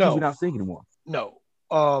stuff you're not seeing anymore. No.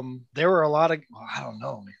 There were a lot of, I don't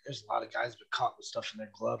know, man. There's a lot of guys been caught with stuff in their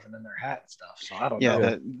glove and in their hat and stuff. So I don't know.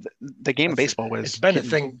 Yeah, the game of baseball was it's been a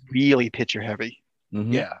thing really pitcher heavy.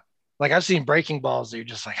 Mm-hmm. Yeah. Like I've seen breaking balls that you're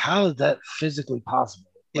just like, how is that physically possible?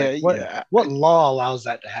 Like, what law allows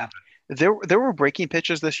that to happen? There were breaking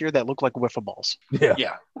pitches this year that looked like wiffle balls.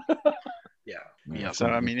 Yeah. So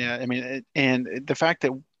and the fact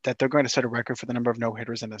that they're going to set a record for the number of no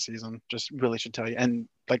hitters in the season just really should tell you. And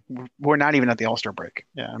like we're not even at the All-Star break.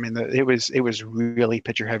 Yeah, I mean it was really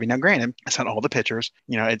pitcher heavy. Now, granted, it's not all the pitchers.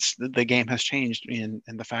 You know, it's the game has changed in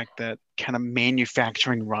the fact that kind of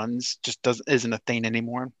manufacturing runs just isn't a thing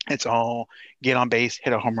anymore. It's all get on base,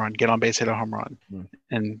 hit a home run, get on base, hit a home run,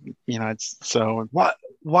 and you know it's so.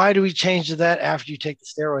 Why do we change to that after you take the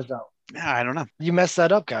steroids out? I don't know. You messed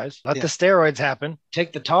that up, guys. Let the steroids happen.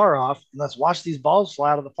 Take the tar off. And let's watch these balls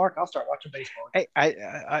fly out of the park. I'll start watching baseball. Hey,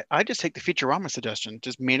 I just take the Futurama suggestion.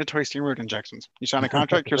 Just mandatory steroid injections. You sign a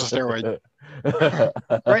contract, here's a steroid.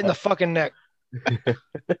 Right in the fucking neck.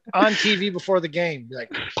 On TV before the game. Be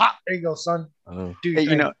like, pop, there you go, son.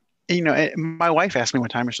 Hey, my wife asked me one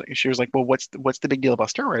time, she was like, well, what's the big deal about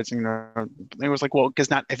steroids? And, it was like, well, because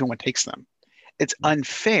not everyone takes them. It's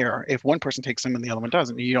unfair if one person takes them and the other one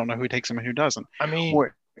doesn't. You don't know who takes them and who doesn't. I mean,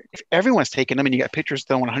 if everyone's taking them and you got pitchers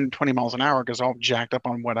throwing 120 miles an hour because they're all jacked up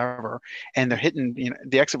on whatever, and they're hitting,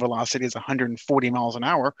 the exit velocity is 140 miles an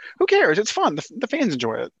hour. Who cares? It's fun. The fans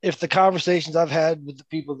enjoy it. If the conversations I've had with the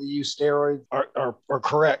people that use steroids are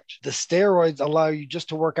correct, the steroids allow you just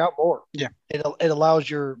to work out more. Yeah. It allows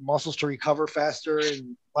your muscles to recover faster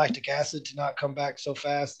and lactic acid to not come back so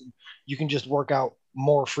fast, and you can just work out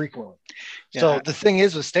more frequently. Yeah. So the thing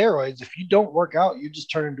is with steroids, if you don't work out, you just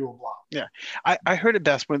turn into a blob. Yeah. I heard it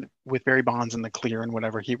best with Barry Bonds and the clear and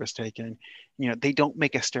whatever he was taking. They don't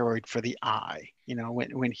make a steroid for the eye.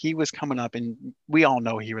 When he was coming up, and we all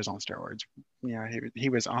know he was on steroids. He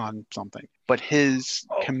was on something, but his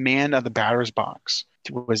command of the batter's box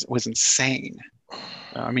was insane.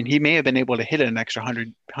 I mean, he may have been able to hit it an extra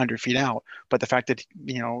 100 feet out, but the fact that,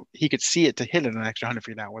 he could see it to hit it an extra 100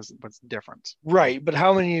 feet out was different. Right. But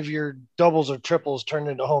how many of your doubles or triples turned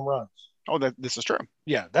into home runs? Oh, this is true.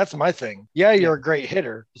 Yeah, that's my thing. Yeah, you're a great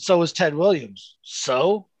hitter. So is Ted Williams.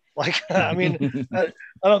 So, I mean,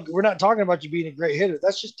 we're not talking about you being a great hitter.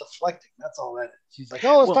 That's just deflecting. That's all that is. He's like,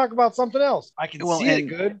 let's talk about something else. I can see it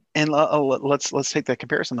good. And let's take that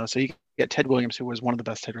comparison though. So you get Ted Williams, who was one of the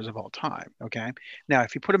best hitters of all time. Okay. Now,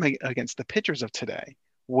 if you put him against the pitchers of today,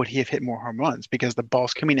 would he have hit more home runs? Because the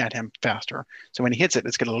ball's coming at him faster. So when he hits it,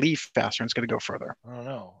 it's going to leave faster and it's going to go further. I don't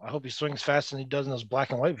know. I hope he swings faster than he does in those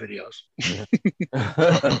black and white videos.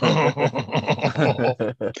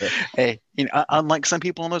 Hey, unlike some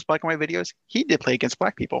people in those black and white videos, he did play against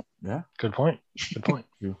black people. Yeah. Good point.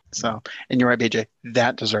 So, and you're right, BJ.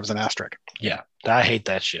 That deserves an asterisk. Yeah, I hate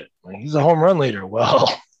that shit. Like, he's a home run leader. Well,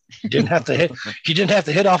 he didn't have to hit. He didn't have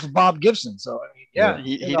to hit off of Bob Gibson. So I mean,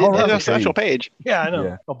 he did hit off Satchel Paige. Yeah, I know.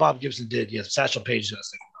 Yeah. Well, Bob Gibson did. Yes, Satchel Paige. I was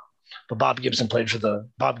thinking about. But Bob Gibson played for the.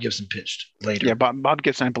 Bob Gibson pitched later. Yeah, Bob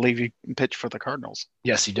Gibson, I believe he pitched for the Cardinals.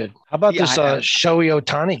 Yes, he did. How about this Shohei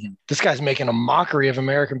Ohtani? This guy's making a mockery of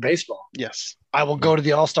American baseball. Yes. I will go to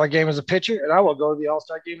the All-Star game as a pitcher, and I will go to the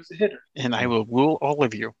All-Star game as a hitter. And I will rule all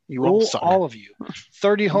of you. You rule all all of you.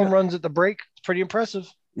 30 home runs at the break. It's pretty impressive.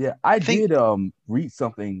 Yeah, I did read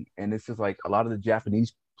something, and it's just like a lot of the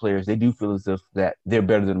Japanese players, they do feel as if that they're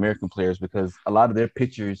better than American players because a lot of their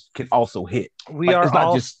pitchers can also hit.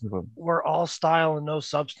 We're all style and no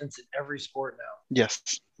substance in every sport now. Yes.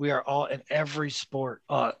 We are all in every sport.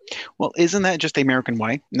 Well, isn't that just the American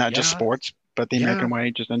way? Not just sports, but the American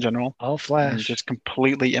way just in general? All flash. Just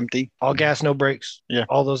completely empty. All gas, no brakes. Yeah.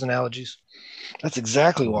 All those analogies. That's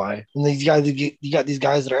exactly why. And these guys, you got these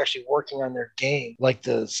guys that are actually working on their game, like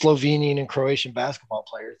the Slovenian and Croatian basketball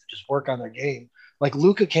players that just work on their game. Like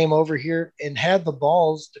Luka came over here and had the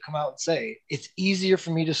balls to come out and say, it's easier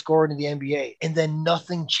for me to score into the NBA. And then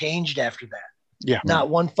nothing changed after that. Yeah. Not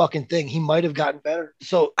one fucking thing. He might have gotten better.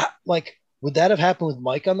 So, like, would that have happened with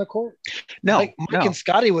Mike on the court? No. Mike and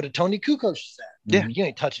Scotty would have Tony Kukoc said. Yeah. You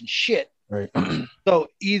ain't touching shit. Right. So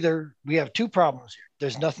either we have two problems here.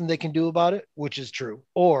 There's nothing they can do about it, which is true.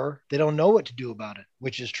 Or they don't know what to do about it,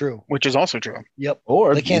 which is true. Which is also true. Yep.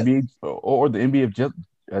 Or they can't. The NBA just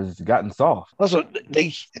has gotten soft. Also,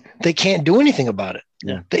 they can't do anything about it.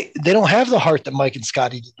 Yeah. They don't have the heart that Mike and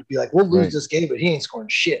Scotty did to be like, we'll lose this game, but he ain't scoring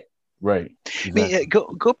shit. Right. Exactly. I mean,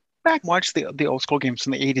 go back and watch the old school games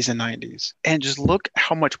from the 80s and 90s and just look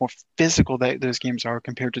how much more physical those games are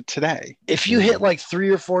compared to today. If you hit like 3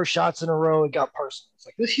 or 4 shots in a row, it got personal. It's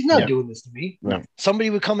like, he's not doing this to me. Right. Somebody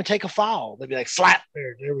would come and take a foul. They'd be like, slap.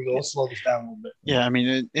 There we go. Let's slow this down a little bit. Yeah, I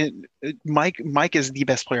mean, Mike is the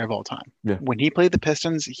best player of all time. Yeah. When he played the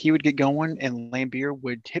Pistons, he would get going and Lambeer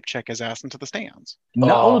would hip check his ass into the stands.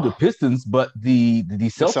 Not only the Pistons, but the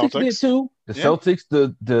Celtics did too. The Celtics,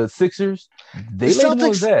 the Sixers, they laid him on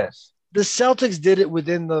his ass. The Celtics did it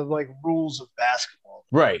within the rules of basketball.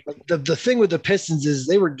 Right. Like the thing with the Pistons is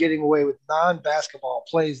they were getting away with non-basketball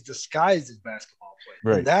plays disguised as basketball plays.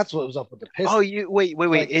 Right. And that's what was up with the Pistons. Oh, wait!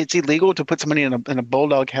 It's illegal to put somebody in a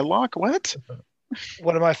bulldog headlock? What?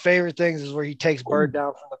 One of my favorite things is where he takes Bird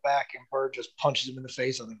down from the back and Bird just punches him in the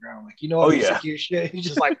face on the ground. Your shit. He's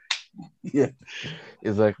just like, yeah,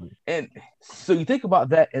 exactly. And so you think about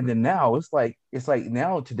that, and then now it's like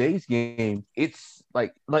now in today's game, it's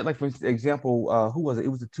like for example, who was it? It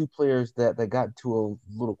was the 2 players that got into a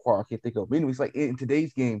little quarrel. I can't think of. But anyways, like in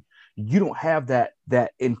today's game, you don't have that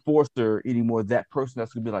enforcer anymore. That person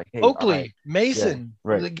that's gonna be like, hey, Oakley, Mason,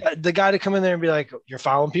 right. the guy to come in there and be like, you're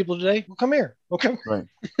fouling people today? Well, come here. Okay, right.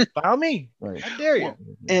 Foul me. Right. How dare you?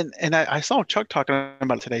 And I saw Chuck talking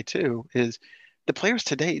about it today too. Is the players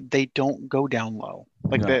today, they don't go down low.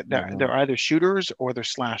 Like they're either shooters or they're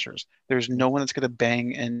slashers. There's no one that's going to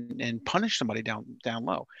bang and punish somebody down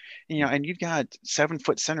low. And you've got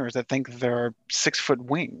 7-foot centers that think they're 6-foot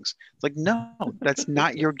wings. It's like, no, that's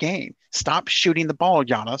not your game. Stop shooting the ball,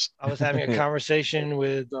 Giannis. I was having a conversation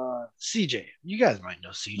with CJ. You guys might know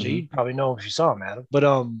CJ. Mm-hmm. You'd probably know him if you saw him, Adam. But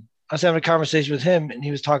I was having a conversation with him, and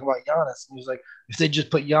he was talking about Giannis. And he was like, if they just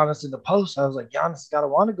put Giannis in the post, I was like, Giannis has got to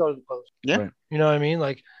want to go to the post. Yeah. Right. You know what I mean?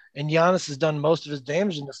 Like, and Giannis has done most of his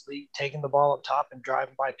damage in this league, taking the ball up top and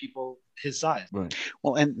driving by people his size. Right.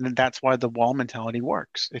 Well, and that's why the wall mentality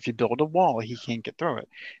works. If you build a wall, he can't get through it.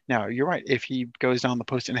 Now, you're right. If he goes down the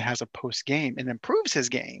post and has a post game and improves his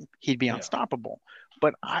game, he'd be unstoppable.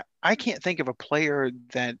 But I can't think of a player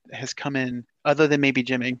that has come in, other than maybe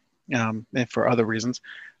Jimmy, and for other reasons,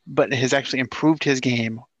 but has actually improved his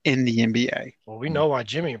game in the NBA. Well, we know why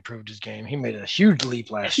Jimmy improved his game. He made a huge leap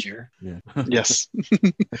last year. Yeah. Yes.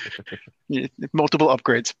 Multiple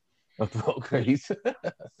upgrades.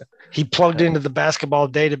 He plugged into the basketball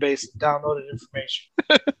database and downloaded information.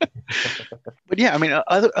 But yeah, I mean,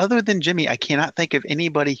 other than Jimmy, I cannot think of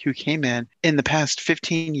anybody who came in the past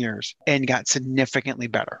 15 years and got significantly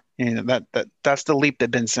better. That's the leap that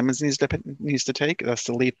Ben Simmons needs to take. That's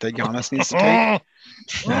the leap that Giannis needs to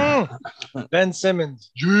take. Ben Simmons,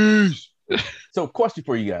 jeez. So, question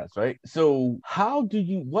for you guys, right? So,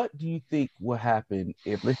 what do you think will happen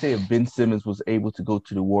if, let's say, if Ben Simmons was able to go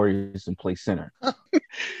to the Warriors and play center?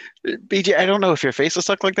 BJ, I don't know if your face is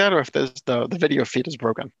stuck like that or if the video feed is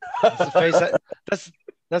broken. That's the face.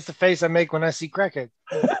 That's the face I make when I see crackhead.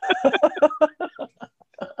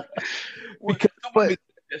 Because But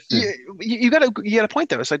you got a point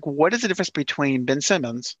though. It's like, what is the difference between Ben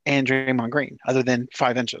Simmons and Draymond Green other than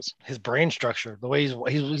 5 inches? His brain structure, the way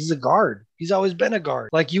he's a guard. He's always been a guard.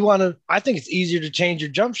 Like I think it's easier to change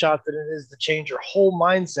your jump shot than it is to change your whole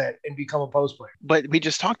mindset and become a post player. But we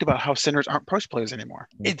just talked about how centers aren't post players anymore.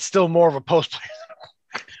 It's still more of a post player.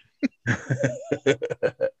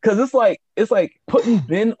 Because it's like putting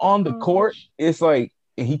Ben on the court. It's like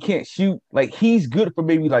he can't shoot. Like he's good for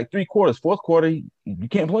maybe like 3/4. Fourth quarter, you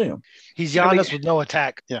can't play him. He's Giannis with no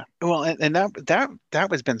attack. Yeah. Well, and that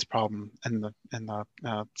was Ben's problem in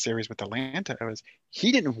the series with Atlanta. It was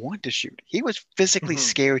he didn't want to shoot. He was physically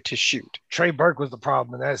scared to shoot. Trey Burke was the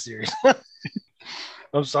problem in that series.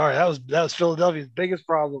 I'm sorry, that was Philadelphia's biggest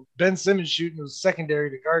problem. Ben Simmons shooting was secondary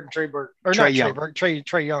to guard Trey Burke, or Trey not Young. Trey Burke,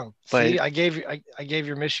 Trey Young. But, see, I gave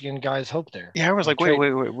your Michigan guys hope there. Yeah, I was like, Trey,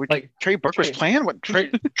 wait. Like Trey Burke was playing. What?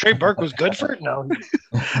 Trey Burke was good for it. No,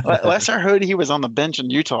 last I heard, he was on the bench in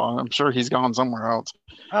Utah. I'm sure he's gone somewhere else.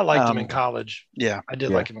 I liked him in college. Yeah, I did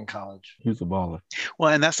like him in college. He was a baller.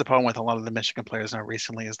 Well, and that's the problem with a lot of the Michigan players now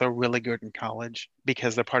recently is they're really good in college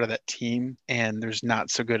because they're part of that team, and there's not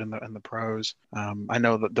so good in the pros. I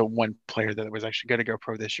know that the one player that was actually going to go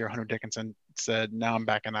pro this year, Hunter Dickinson, said, "Now I'm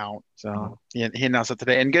backing out." So he announced it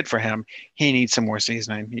today, and good for him. He needs some more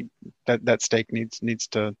seasoning. That steak needs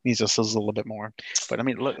to sizzle a little bit more. But I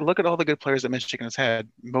mean, look at all the good players that Michigan has had.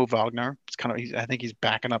 Mo Wagner, I think he's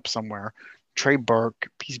backing up somewhere. Trey Burke,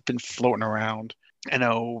 he's been floating around. I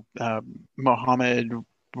know Mohamed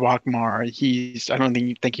Wagmar, I don't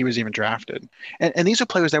think he was even drafted. And these are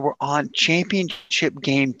players that were on championship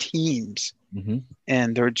game teams,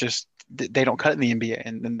 and they don't cut in the NBA,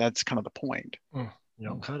 and that's kind of the point. You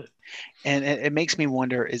don't cut it. And it makes me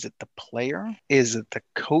wonder, is it the player? Is it the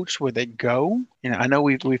coach where they go? I know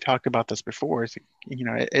we've talked about this before. Is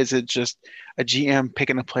it just a GM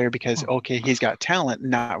picking a player because, okay, he's got talent,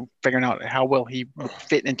 not figuring out how well he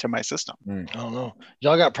fit into my system? I don't know.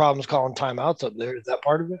 Y'all got problems calling timeouts up there. Is that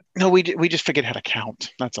part of it? No, we just figured how to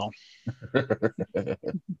count. That's all.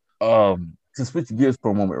 To switch gears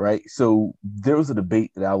for a moment, right? So there was a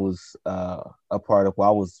debate that I was a part of while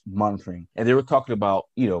I was monitoring, and they were talking about,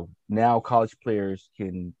 now college players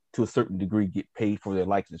can, to a certain degree, get paid for their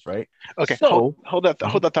likeness, right? Okay, so hold that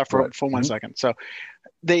thought for 1 second. So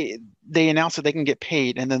they announced that they can get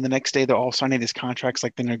paid, and then the next day they're all signing these contracts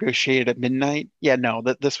like they negotiated at midnight. Yeah, no,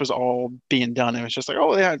 this was all being done. It was just like,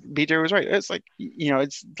 oh yeah, BJ was right. It's like,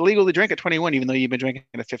 it's legal to drink at 21, even though you've been drinking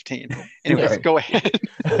at 15. Anyways, Go ahead.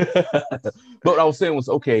 But what I was saying was,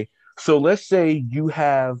 okay, so let's say you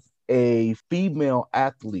have a female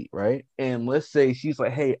athlete, right? And let's say she's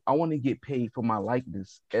like, hey, I want to get paid for my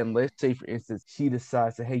likeness. And let's say, for instance, she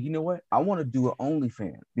decides to, hey, you know what? I want to do an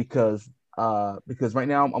OnlyFans because right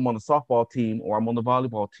now I'm on the softball team or I'm on the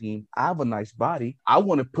volleyball team. I have a nice body. I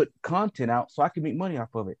want to put content out so I can make money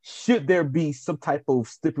off of it. Should there be some type of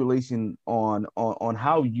stipulation on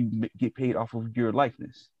how you get paid off of your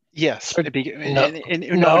likeness? Yes. No.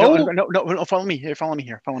 Follow me here.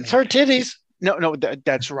 It's her titties. No,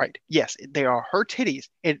 that's right. Yes, they are her titties.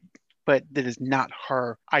 But that is not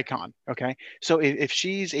her icon. Okay, so if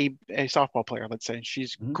she's a softball player, let's say,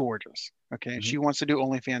 she's gorgeous. Okay, she wants to do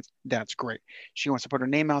OnlyFans. That's great. She wants to put her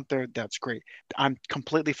name out there. That's great. I'm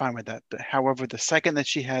completely fine with that. However, the second that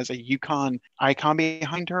she has a UConn icon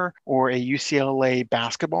behind her or a UCLA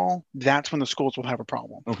basketball, that's when the schools will have a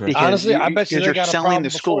problem. Okay. Because honestly, I bet you they're got selling a problem the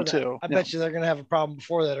school that. too. I bet you they're going to have a problem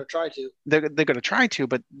before that or try to. They're going to try to,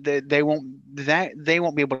 but they won't. They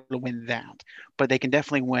won't be able to win that. But they can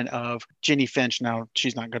definitely win of Jenny Finch. Now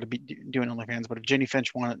she's not going to be doing OnlyFans, but if Jenny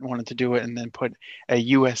Finch wanted to do it and then put a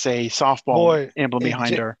USA softball emblem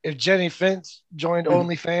behind her. If Jenny Finch joined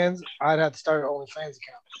OnlyFans, I'd have to start an OnlyFans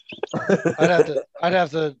account. I'd have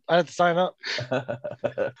to sign up.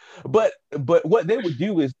 But what they would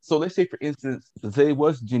do is, so let's say, for instance, say it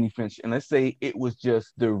was Jenny Finch, and let's say it was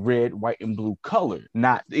just the red, white, and blue color,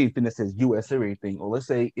 not anything that says USA or anything. Or let's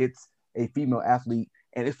say it's a female athlete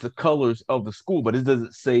and it's the colors of the school, but it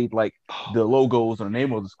doesn't say like the logos or the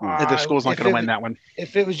name of the school. The school's not going to win that one.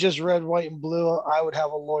 If it was just red, white, and blue, I would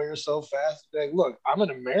have a lawyer so fast. Like, look, I'm an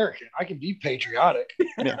American. I can be patriotic.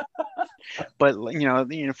 Yeah. But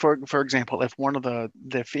for example, if one of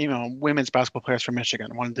the female women's basketball players from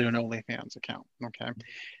Michigan wanted to do an OnlyFans account, okay.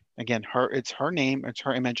 Again, it's her name, it's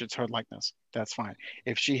her image, it's her likeness. That's fine.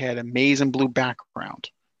 If she had a maize and blue background,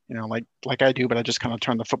 like I do, but I just kind of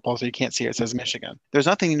turn the football so you can't see it. It says Michigan. There's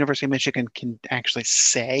nothing the University of Michigan can actually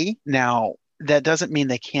say. Now, that doesn't mean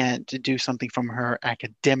they can't do something from her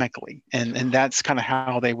academically, and that's kind of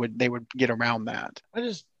how they would get around that.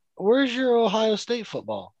 Where's your Ohio State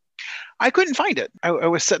football? I couldn't find it. I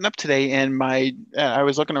was setting up today, and I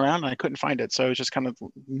was looking around, and I couldn't find it, so it was just kind of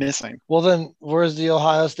missing. Well, then where's the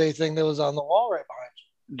Ohio State thing that was on the wall right behind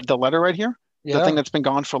you? The letter right here, Yeah. the thing that's been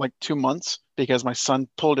gone for like 2 months because my son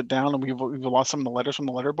pulled it down, and we've lost some of the letters from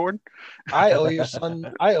the letterboard. I owe your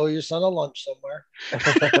son a lunch somewhere.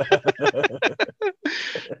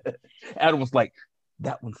 Adam was like,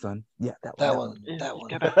 that one, son. Yeah, That one.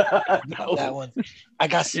 I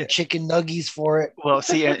got some chicken nuggies for it. Well,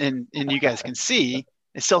 see, and you guys can see,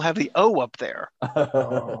 I still have the O up there.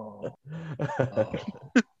 Oh.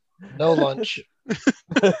 No lunch.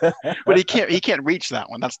 But he can't reach that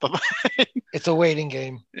one. That's the thing. It's a waiting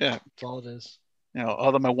game. Yeah. That's all it is.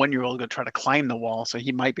 Although my 1-year-old going to try to climb the wall, so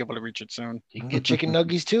he might be able to reach it soon. You can get chicken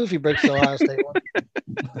nuggies too if he breaks the Ohio State one.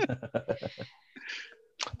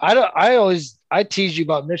 I tease you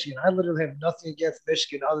about Michigan. I literally have nothing against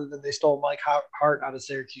Michigan other than they stole Mike Hart out of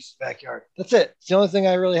Syracuse's backyard. That's it. It's the only thing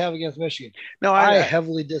I really have against Michigan. No, I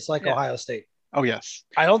heavily dislike Ohio State. Oh, yes.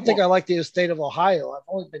 I don't think I like the state of Ohio. I've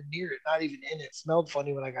only been near it, not even in it. It smelled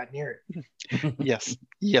funny when I got near it. Yes.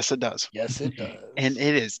 Yes, it does. Yes, it does. And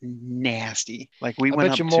it is nasty. Like we went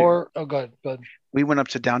up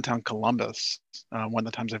to downtown Columbus one of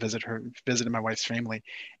the times I visited my wife's family,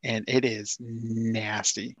 and it is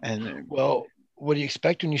nasty. And well, what do you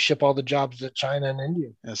expect when you ship all the jobs to China and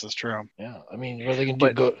India? This is true. Yeah, I mean, what are they going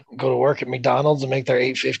to do? Go to work at McDonald's and make their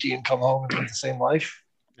 $8.50 and come home and live the same life?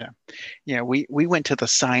 Yeah. We went to the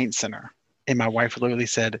Science Center, and my wife literally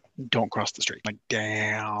said, "Don't cross the street." Like,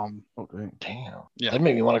 damn. Okay. Damn. Yeah. That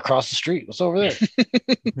made me want to cross the street. What's over there?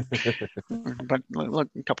 But look,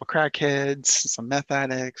 a couple crackheads, some meth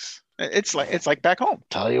addicts. It's like back home.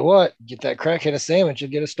 Tell you what, get that crackhead a sandwich, you'll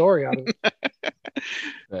get a story out of it.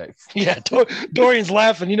 Thanks. Yeah, Dorian's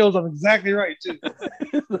laughing. He knows I'm exactly right too.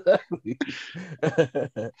 Exactly.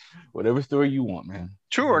 Whatever story you want, man.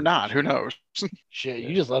 True or not, who knows? Shit,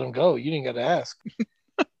 you just let him go. You didn't got to ask.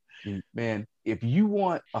 Man, if you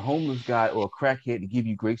want a homeless guy or a crackhead to give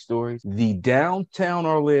you great stories, the downtown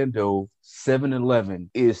Orlando 7-Eleven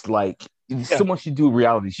is like someone should do a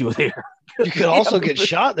reality show there. You could also get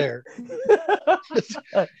shot there.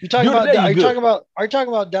 Are you talking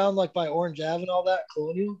about down like by Orange Ave and all that,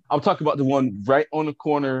 Colonial? I'm talking about the one right on the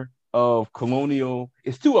corner of Colonial.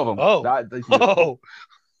 It's two of them. Oh.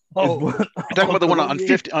 You're talking about the one on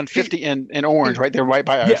 50 and Orange, right there, right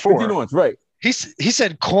by I-4. 50 Orange, right. He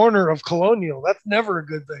said corner of Colonial. That's never a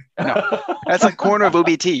good thing. No, that's like corner of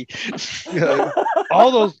OBT. Yeah.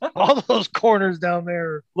 All those corners down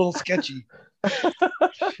there are a little sketchy.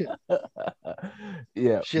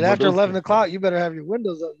 Yeah. Shit, after 11 o'clock, you better have your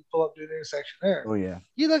windows up and pull up to the intersection there. Oh, yeah.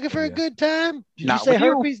 You looking for a good time? Did Not you say with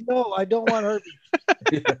you. herpes? No, I don't want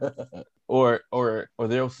herpes. Or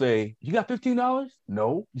they'll say, you got $15?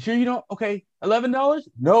 No. You sure you don't? Okay. $11?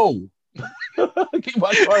 No. Keep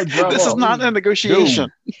my car and drive This off. is not a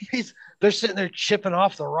negotiation. They're sitting there chipping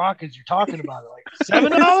off the rock as you're talking about it. Like,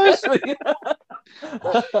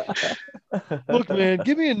 $7? Look, man,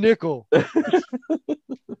 give me a nickel.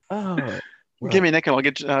 Oh, Give me a nickel. I'll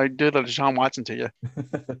get do the Deshaun Watson to you.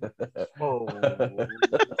 Oh.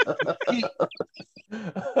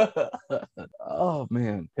 Oh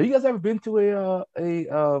man, have you guys ever been to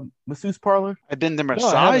a masseuse parlor? I've been to I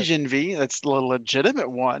Massage Envy. That's the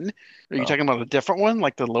legitimate one. Are you talking about a different one,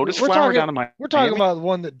 like the Lotus Flower down in my? We're talking about the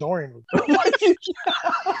one that Dorian was.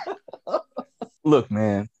 Look,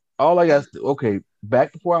 man, all I got. Okay,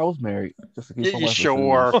 back before I was married, just to keep my wife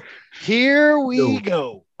Sure. Here we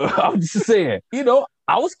go. I'm just saying,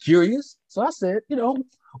 I was curious. So I said,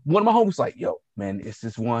 one of my homies was like, yo, man, it's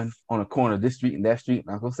this one on the corner of this street and that street.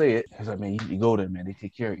 I'm not going to say it. He's like, man, you go there, man. They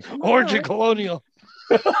take care of you. Orange and Colonial.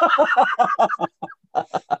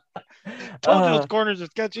 Told you those corners are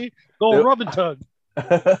sketchy. Go rub and tug.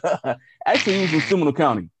 Actually, it was in Seminole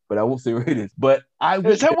County, but I won't say where it is. But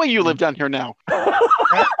Is that why you live down here now?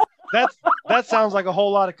 That sounds like a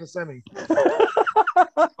whole lot of Kissimmee.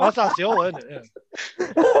 That's Osceola, isn't it?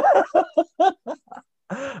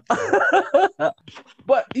 Yeah.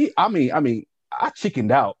 But I mean, I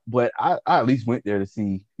chickened out, but I at least went there to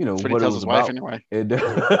see, That's what he it tells was his about. wife anyway. And,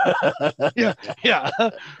 Yeah.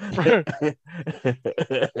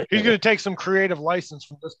 He's going to take some creative license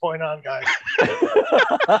from this point on, guys.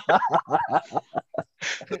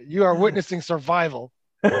 You are witnessing survival.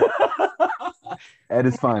 At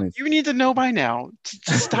its finest. You need to know by now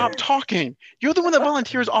to stop talking. You're the one that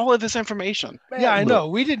volunteers all of this information. Yeah, I know.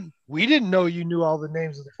 We didn't know you knew all the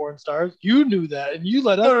names of the porn stars. You knew that, and you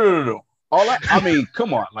let us. No. I mean,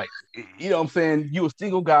 come on, like, you know what I'm saying? You a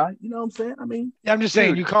single guy, you know what I'm saying? I mean, Yeah, I'm just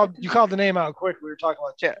saying, Dude. you called the name out quick. We were talking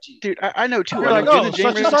about Yeah, G. dude, I know too. You're I like, know oh, Jenna such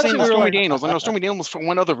and James. I'm such, saying and we were Stormy like, Daniels. I know Stormy Daniels for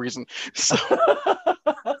one other reason. So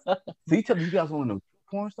see, tell me, you guys want to know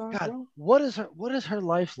porn stars, God, bro? what is her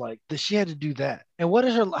life like that she had to do that? And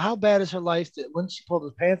how bad is her life that when she pulled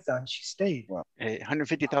her pants down, she stayed? hey,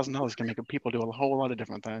 $150,000 can make people do a whole lot of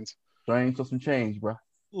different things. Strange for some change, bro.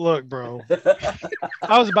 Look, bro,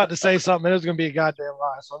 I was about to say something. It was going to be a goddamn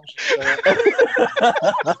lie. So I'm just gonna say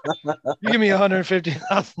it. You give me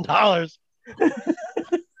 $150,000.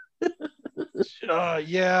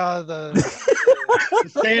 Yeah, the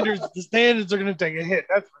standards are going to take a hit.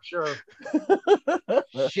 That's for sure.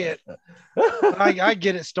 Shit, I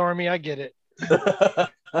get it, Stormy. I get it.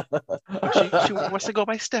 She wants to go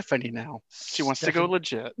by Stephanie now. She wants to go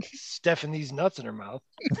legit. Stuffing these nuts in her mouth.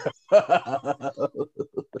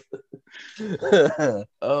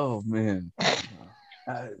 Oh man.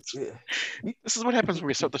 This is what happens when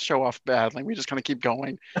we start the show off badly. We just kind of keep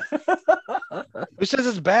going. Who says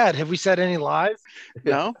it's bad? Have we said any lies?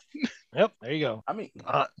 No? Yep, there you go. I mean,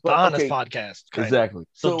 the honest podcast. Exactly.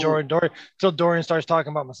 So Dorian starts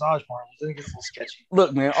talking about massage parlors. I think it's a little sketchy.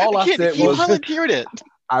 Look, man, all I said he was volunteered it.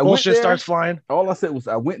 I Bullshit went there, starts flying. All I said was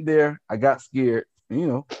I went there, I got scared, you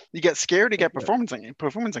know. You get scared, you get performance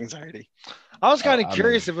anxiety. I was kind of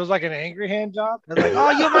curious if it was like an angry hand job. I was like,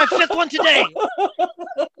 oh, you're my fifth one today.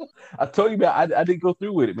 I told you about I didn't go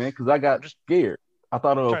through with it, man, because I got scared. I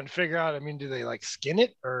thought of trying to figure out. I mean, do they like skin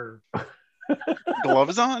it or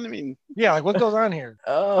gloves on? I mean, yeah, like what goes on here?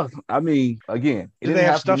 I mean, again, do they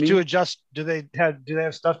have stuff to adjust? Do they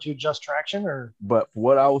have stuff to adjust traction or? But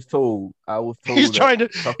what I was told he's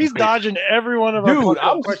dodging every one of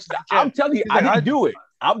our questions. I'm telling you, I didn't do it.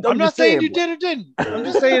 I'm not saying you did or didn't. I'm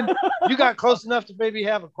just saying you got close enough to maybe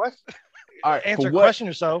have a question. All right, answer a question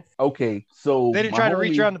or so. Okay, so they didn't try to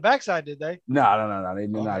reach around the backside, did they? No. They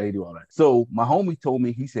do all that. So my homie told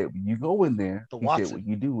me, he said, when you go in there, he said what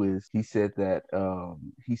you do is he said that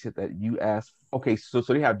you ask. Okay, so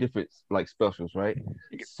they have different like specials, right?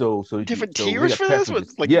 So different tiers for this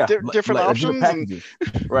with like different options, different packages,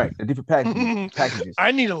 right? The different packages.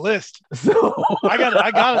 I need a list. So I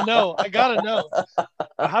gotta know.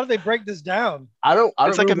 How do they break this down?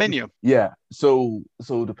 It's like a menu. Yeah. So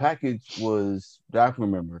the package was, that I can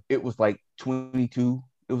remember, it was like $22.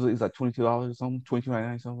 It was like $22 or something,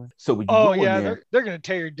 $22.99 something. So when you go in there, they're gonna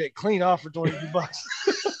tear your dick clean off for $22.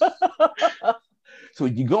 So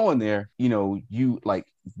you go in there, you know, you like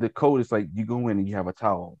the code is like you go in and you have a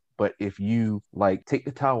towel. But if you like take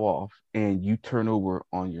the towel off and you turn over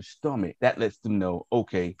on your stomach, that lets them know,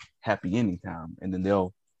 okay, happy anytime, and then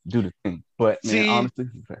they'll do the thing. But man, honestly,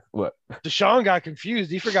 what? Deshaun got confused.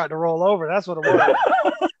 He forgot to roll over. That's what it was.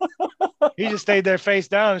 He just stayed there face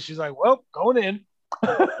down, and she's like, "Well, going in."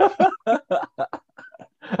 But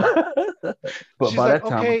she's by like, that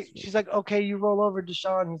time, okay. She's like, "Okay, you roll over,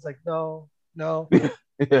 Deshaun." He's like, "No."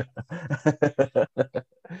 Yeah.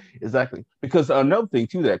 Exactly. Because another thing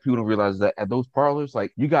too that people don't realize is that at those parlors,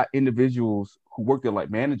 like you got individuals who work there like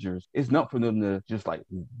managers. It's not for them to just like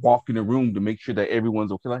walk in the room to make sure that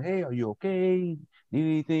everyone's okay. Like, hey, are you okay? Need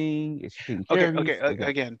anything? Is she taking care of you? Okay.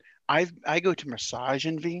 Again, I go to Massage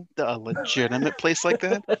Envy, a legitimate place like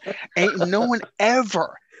that. Ain't no one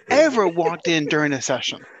ever walked in during a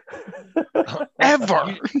session.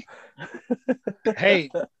 Ever. Hey,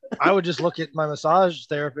 I would just look at my massage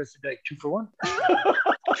therapist and be like, 2 for 1.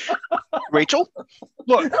 Rachel?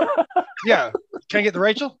 Look. Yeah. Can I get the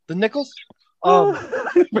Rachel? The Nichols?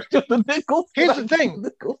 The Nichols? Here's the thing.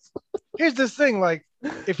 Here's this thing. Like,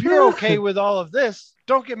 if you're okay with all of this,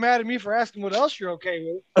 don't get mad at me for asking what else you're okay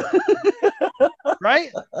with.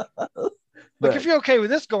 Right? Like, if you're okay with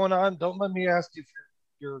this going on, don't let me ask if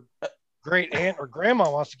your great aunt or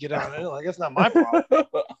grandma wants to get on it. Like, it's not my problem.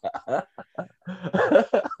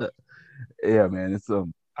 Yeah, man. It's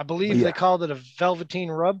I believe they called it a velveteen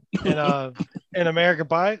rub in American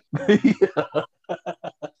Pie.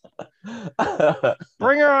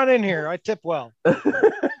 Bring her on in here. I tip well.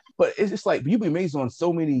 But it's just like you'd be amazed on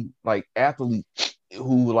so many like athletes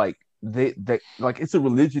who like they like it's a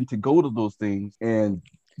religion to go to those things and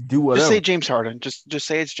do whatever. Just say James Harden. Just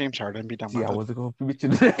say it's James Harden and be done with it. I wasn't going to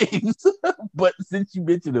mention the names, but since you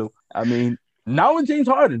mentioned him, I mean, now with James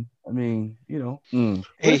Harden, I mean, you know.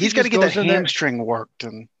 Hey, he's got to get that hamstring worked.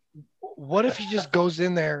 And what if he just goes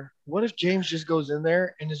in there? What if James just goes in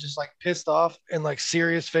there and is just like pissed off and like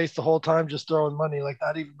serious face the whole time, just throwing money, like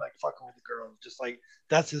not even like fucking with the girls, just like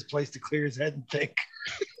that's his place to clear his head and think.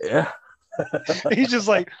 Yeah. He's just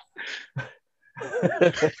like.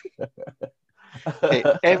 Hey,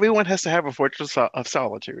 everyone has to have a fortress of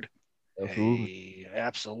solitude. Absolutely. Hey,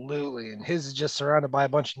 absolutely. And his is just surrounded by a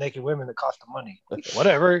bunch of naked women that cost him money.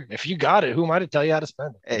 Whatever. If you got it, who am I to tell you how to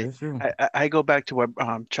spend it? Hey, That's true. I go back to what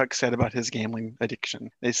Chuck said about his gambling addiction.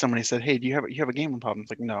 Somebody said, "Hey, do you have a gambling problem?"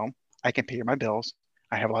 It's like, no, I can pay my bills.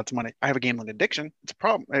 I have lots of money. I have a gambling addiction. It's a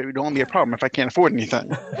problem. It would only be a problem if I can't afford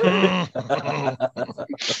anything.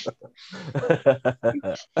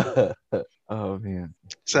 Oh man.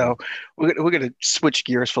 So we're gonna switch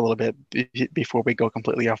gears for a little bit before we go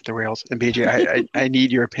completely off the rails. And BJ, I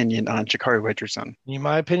need your opinion on Sha'Carri Richardson. Need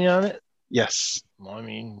my opinion on it? Yes. Well, I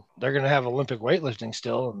mean, they're going to have Olympic weightlifting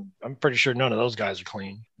still, and I'm pretty sure none of those guys are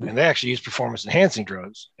clean. And they actually use performance enhancing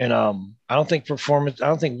drugs. And I don't think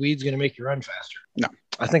weed's going to make you run faster. No.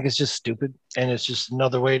 I think it's just stupid, and it's just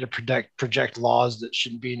another way to project laws that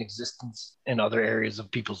shouldn't be in existence in other areas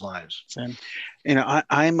of people's lives. And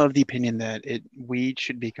I'm of the opinion that weed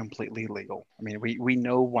should be completely legal. I mean, we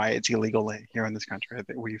know why it's illegal here in this country. I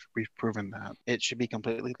think we've proven that it should be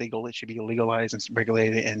completely legal. It should be legalized and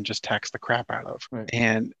regulated and just tax the crap out of. Right.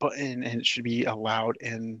 And it should be allowed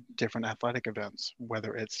in different athletic events,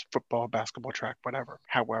 whether it's football, basketball, track, whatever.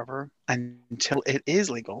 However, until it is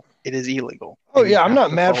legal, it is illegal. Oh, And you yeah. I'm have not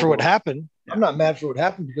to mad for follow what those. happened. Yeah. I'm not mad for what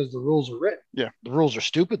happened because the rules are written. Yeah. The rules are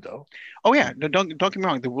stupid, though. Oh yeah, no, don't get me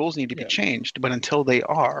wrong. The rules need to be changed, but until they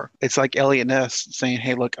are, it's like Elliot Ness saying,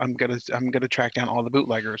 "Hey, look, I'm gonna track down all the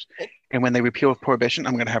bootleggers, and when they repeal prohibition,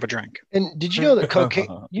 I'm gonna have a drink." And did you know that cocaine?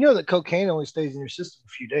 You know that cocaine only stays in your system a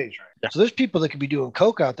few days, right? Yeah. So there's people that could be doing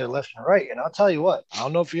coke out there left and right. And I'll tell you what, I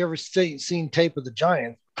don't know if you ever seen tape of the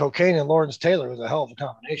Giants. Cocaine and Lawrence Taylor was a hell of a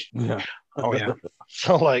combination. Yeah. Oh yeah.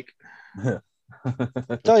 So like,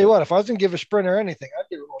 tell you what, if I was gonna give a sprinter anything, I'd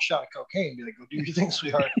give a little shot of cocaine. And be like, go do your thing,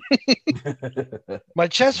 sweetheart. My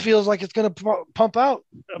chest feels like it's gonna pump out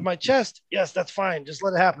of my chest. Yes, that's fine. Just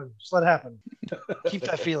let it happen. Just let it happen. Keep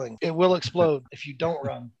that feeling. It will explode if you don't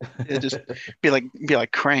run. It just be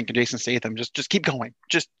like Crank and Jason Statham. Just keep going.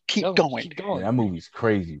 Just keep going. Keep going. Yeah, that movie's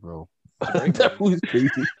crazy, bro. That movie's crazy.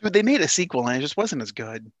 Dude, they made a sequel and it just wasn't as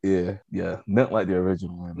good. Yeah. Not like the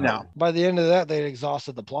original one. No. By the end of that, they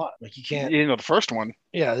exhausted the plot. Like you can't. The first one.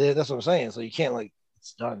 Yeah, that's what I'm saying. So you can't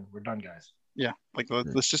it's done. We're done, guys. Yeah, like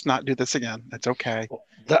let's just not do this again. It's okay.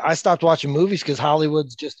 I stopped watching movies because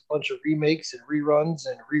Hollywood's just a bunch of remakes and reruns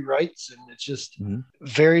and rewrites, and it's just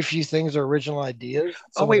very few things are original ideas.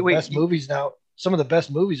 Some of the best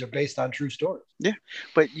movies are based on true stories. Yeah,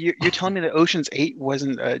 but you're telling me that Ocean's 8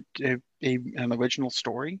 wasn't an original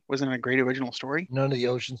story? Wasn't a great original story? None of the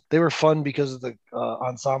Oceans. They were fun because of the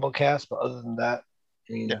ensemble cast, but other than that,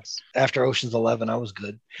 I mean, after Ocean's 11, I was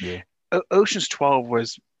good. Yeah. Ocean's 12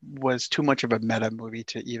 was too much of a meta movie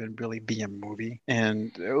to even really be a movie.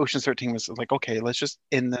 And Ocean's 13 was like, okay, let's just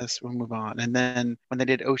end this, we'll move on. And then when they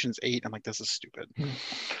did Ocean's 8, I'm like, this is stupid.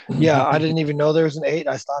 Yeah, I didn't even know there was an 8.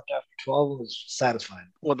 I stopped after 12 and was satisfied.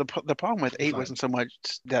 Well, the problem with 8 wasn't so much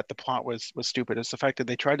that the plot was stupid. It's the fact that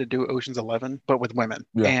they tried to do Ocean's 11, but with women.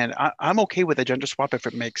 Yeah. And I'm okay with a gender swap if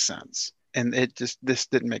it makes sense. And this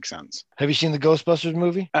didn't make sense. Have you seen the Ghostbusters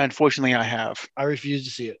movie? Unfortunately, I have. I refuse to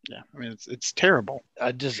see it. Yeah, I mean it's terrible.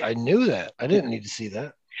 I knew that. I didn't need to see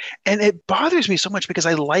that. And it bothers me so much because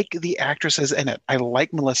I like the actresses in it. I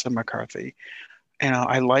like Melissa McCarthy. And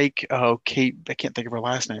I like Kate. I can't think of her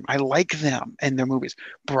last name. I like them and their movies.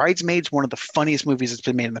 Bridesmaids, one of the funniest movies that's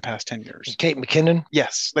been made in the past 10 years. Kate McKinnon.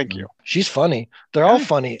 Yes, thank you. She's funny. They're all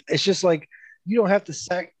funny. It's just like you don't have to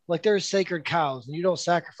there's sacred cows, and you don't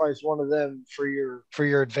sacrifice one of them for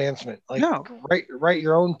your advancement. Like, no, write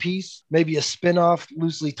your own piece, maybe a spin-off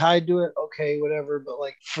loosely tied to it. Okay, whatever. But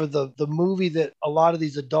like for the movie that a lot of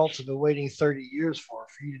these adults have been waiting 30 years for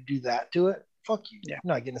you to do that to it. Fuck you. Yeah.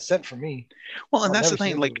 You're not getting a cent from me. Well, and that's the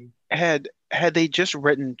thing. Like, had they just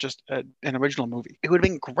written an original movie, it would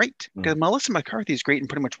have been great. Because Melissa McCarthy is great in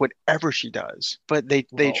pretty much whatever she does. But they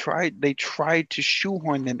tried to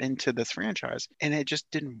shoehorn them into this franchise, and it just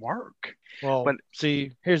didn't work. Well, but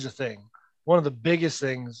see, here's the thing. One of the biggest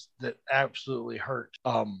things that absolutely hurt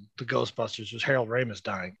the Ghostbusters was Harold Ramis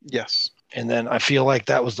dying. Yes. And then I feel like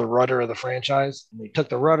that was the rudder of the franchise. And they took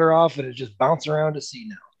the rudder off, and it just bounced around to sea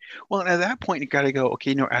now. Well, and at that point, you got to go,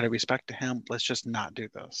 okay, out of respect to him, let's just not do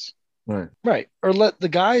this. Right. Or let the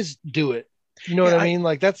guys do it. You know what I mean?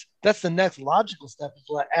 Like that's the next logical step is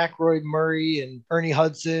let Aykroyd, Murray, and Ernie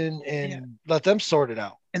Hudson and let them sort it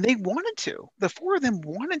out. And they wanted to. The four of them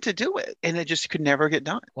wanted to do it, and it just could never get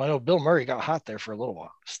done. Well, I know Bill Murray got hot there for a little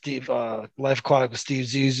while. Life Aquatic with Steve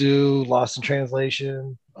Zissou, Lost in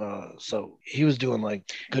Translation. So he was doing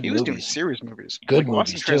like good movies. He was doing serious movies. Good movies.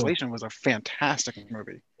 Lost in Translation was a fantastic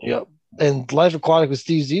movie. Yep. And Life Aquatic with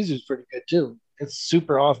Steve Zissou is pretty good too. It's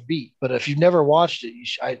super offbeat. But if you've never watched it,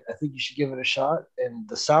 I think you should give it a shot. And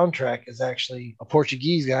the soundtrack is actually a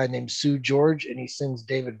Portuguese guy named Sue George, and he sings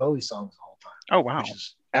David Bowie songs the whole time. Oh, wow. Which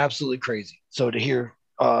is absolutely crazy. So to hear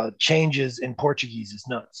changes in Portuguese is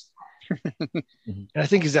nuts. And I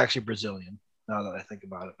think he's actually Brazilian, now that I think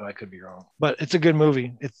about it, but I could be wrong. But it's a good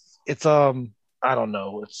movie. It's I don't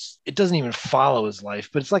know. It doesn't even follow his life,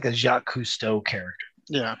 but it's like a Jacques Cousteau character.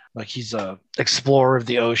 Yeah. Like he's a explorer of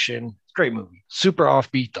the ocean. Great movie. Super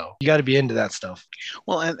offbeat though. You got to be into that stuff.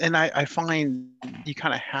 Well, and I find you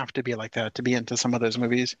kind of have to be like that to be into some of those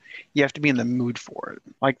movies. You have to be in the mood for it.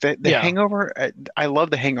 Like the Hangover, I love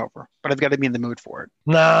The Hangover, but I've got to be in the mood for it.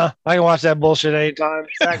 Nah, I can watch that bullshit anytime.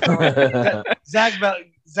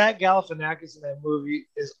 Zach Galifianakis in that movie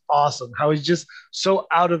is awesome. How he's just so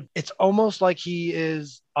out of, it's almost like he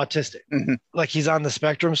is autistic. Mm-hmm. Like he's on the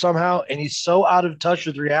spectrum somehow, and he's so out of touch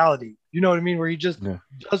with reality. You know what I mean? Where he just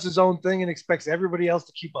does his own thing and expects everybody else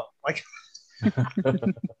to keep up. Like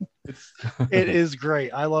it is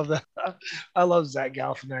great. I love that. I love Zach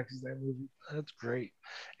Galifianakis in that movie. That's great.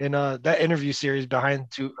 And that interview series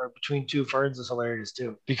between two ferns is hilarious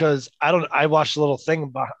too, because I watched a little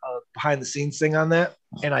thing behind the scenes thing on that,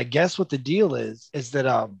 and I guess what the deal is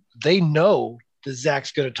that they know that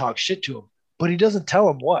Zach's going to talk shit to him, but he doesn't tell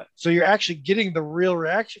him what. So you're actually getting the real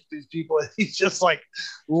reaction to these people. He's just like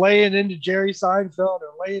laying into Jerry Seinfeld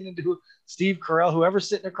or laying into Steve Carell, whoever's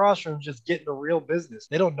sitting across from him, just getting the real business.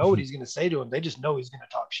 They don't know what he's going to say to him. They just know he's going to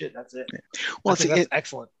talk shit. That's it. Well, that's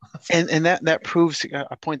excellent. And that proves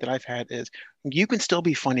a point that I've had is you can still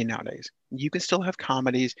be funny nowadays. You can still have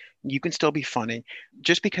comedies. You can still be funny.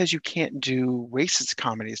 Just because you can't do racist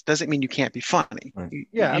comedies doesn't mean you can't be funny. Right. You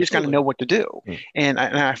Yeah, just got to know what to do. Yeah. And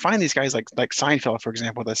I find these guys like Seinfeld, for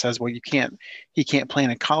example, that says, well, he can't play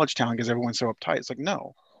in a college town because everyone's so uptight. It's like,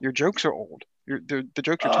 no, your jokes are old. The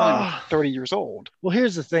jokes you're telling are 30 years old. Well,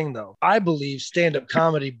 here's the thing, though. I believe stand-up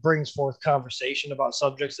comedy brings forth conversation about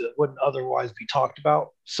subjects that wouldn't otherwise be talked about.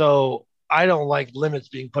 So I don't like limits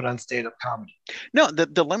being put on stand-up comedy. No,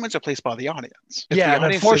 the limits are placed by the audience. If Yeah, the and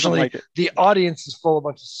audience unfortunately, doesn't like it, the audience is full of a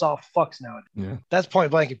bunch of soft fucks nowadays. Yeah. That's point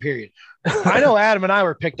blank and period. I know Adam and I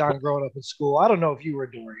were picked on growing up in school. I don't know if you were,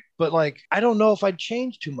 Dory, but like, I don't know if I'd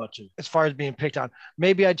change too much as far as being picked on.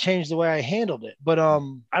 Maybe I'd change the way I handled it, but I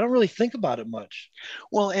don't really think about it much.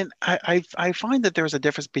 well, and I find that there's a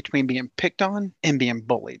difference between being picked on and being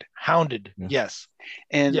bullied. Hounded, Yeah. yes.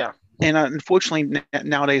 And Yeah. And unfortunately,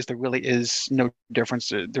 nowadays there really is no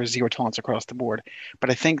difference. There's zero tolerance across the board. But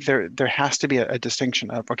I think there has to be a distinction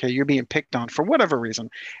of, okay, you're being picked on for whatever reason,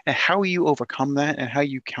 and how you overcome that and how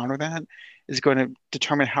you counter that is going to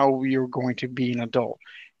determine how you're going to be an adult.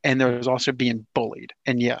 And there's also being bullied.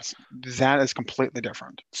 And yes, that is completely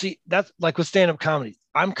different. See, that's like with stand-up comedy.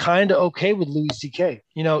 I'm kind of okay with Louis C.K.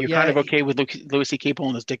 You know, You're kind of okay with Louis C.K.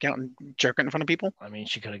 pulling his dick out and jerking in front of people? I mean,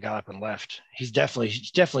 she could have got up and left. She definitely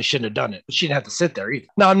shouldn't have done it. But she didn't have to sit there either.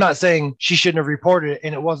 Now, I'm not saying she shouldn't have reported it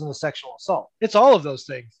and it wasn't a sexual assault. It's all of those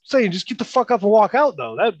things. I'm saying just get the fuck up and walk out,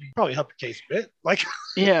 though. That would probably help the case a bit. Like,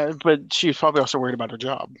 yeah, but she was probably also worried about her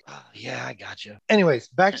job. Yeah, I got you. Anyways,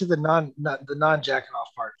 back to the non jacking off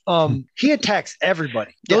part. He attacks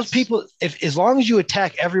everybody. Those people, as long as you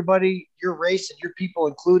attack everybody, your race and your people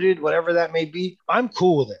included, whatever that may be, I'm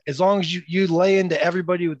cool with it. As long as you lay into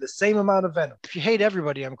everybody with the same amount of venom. If you hate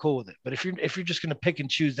everybody, I'm cool with it. But if you're just gonna pick and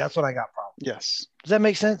choose, that's when I got problems. Yes. Does that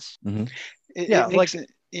make sense? Mm-hmm.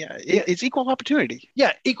 It's equal opportunity.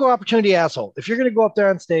 Yeah, equal opportunity asshole. If you're going to go up there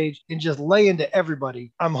on stage and just lay into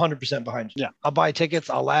everybody, I'm 100% behind you. Yeah. I'll buy tickets.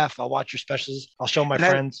 I'll laugh. I'll watch your specials. I'll show my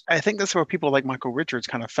friends. I think that's where people like Michael Richards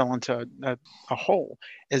kind of fell into a hole,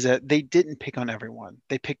 is that they didn't pick on everyone.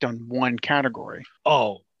 They picked on one category.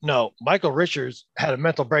 Oh, no. Michael Richards had a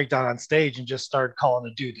mental breakdown on stage and just started calling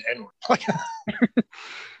a dude the N-word.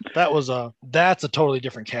 That's a totally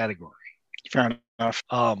different category. Fair enough.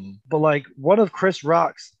 But like one of Chris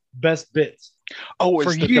Rock's best bits. Oh,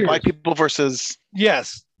 it's the black people versus.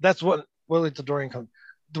 Yes, that's what Willie Dorian comes.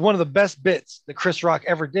 One of the best bits that Chris Rock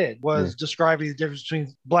ever did was describing the difference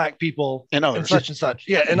between black people and others, and such and such.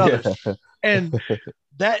 Yeah, and others. And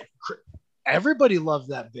that everybody loved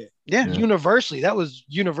that bit. Yeah. Universally, that was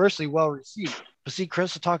universally well received. But see,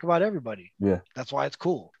 Chris will talk about everybody. Yeah. That's why it's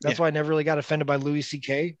cool. That's why I never really got offended by Louis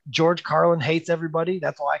C.K. George Carlin hates everybody.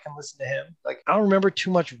 That's why I can listen to him. Like, I don't remember too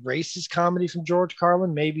much racist comedy from George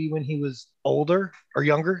Carlin. Maybe when he was older or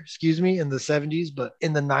younger, excuse me, in the 70s, but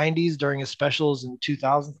in the 90s during his specials in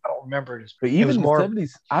 2000s, I don't remember it. But It even was in the more.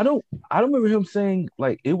 70s, I don't remember him saying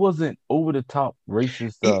like it wasn't over the top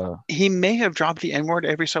racist. He may have dropped the N-word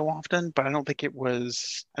every so often, but I don't think it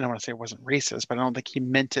was, I don't want to say it wasn't racist, but I don't think he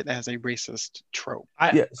meant it as a racist trope.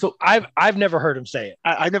 So I've never heard him say it.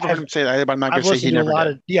 I've never heard him say that, but I'm not going I've to say he listened to a never lot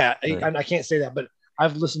did. of Right. and I can't say that, but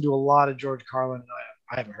I've listened to a lot of George Carlin, and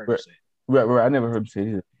I haven't heard him say it. Right. I never heard him say it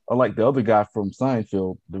either. Unlike the other guy from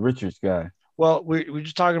Seinfeld, the Richards guy. Well, we're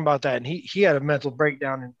just talking about that, and he had a mental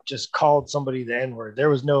breakdown and just called somebody the N-word. There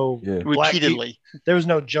was no Repeatedly. There was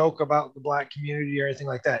no joke about the black community or anything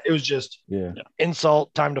like that. It was just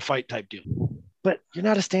insult, time to fight type deal. But you're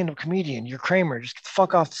not a stand-up comedian. You're Kramer. Just get the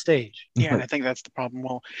fuck off the stage. Yeah, and I think that's the problem.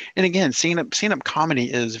 Well, and again, stand-up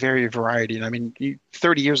comedy is very variety. And I mean,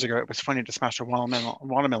 30 years ago, it was funny to smash a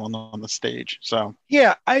watermelon on the stage. So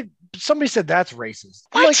yeah, somebody said that's racist.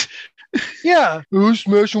 I'm what? Like, yeah, who's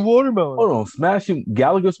smashing watermelon? Hold on,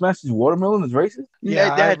 Gallagher smashes watermelon is racist?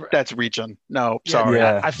 Yeah, that's reaching. No, sorry.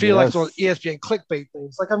 Yeah, I feel like it's one of the ESPN clickbait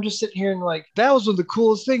things. Like I'm just sitting here and like that was one of the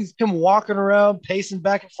coolest things. Him walking around, pacing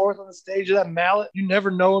back and forth on the stage with that mallet. You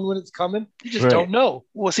never knowing when it's coming. You just don't know.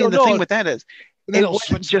 Well, see, the thing with that is, it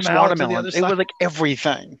wasn't just watermelon. It was like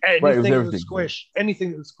everything. Anything that was squish.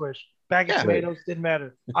 Anything that was squish. Bag of tomatoes didn't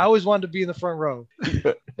matter. I always wanted to be in the front row.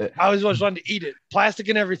 I always wanted to eat it. Plastic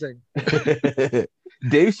and everything.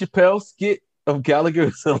 Dave Chappelle's skit of Gallagher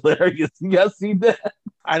is hilarious. You guys seen that?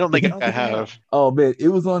 I don't think I have. Oh man, it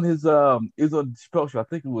was on his it was on Chappelle show. I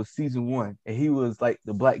think it was season 1, and he was like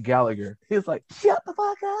the Black Gallagher. He was like, "Shut the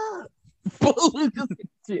fuck up."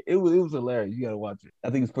 It was hilarious. You gotta watch it.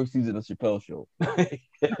 I think it's first season of Chappelle show.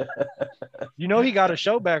 You know he got a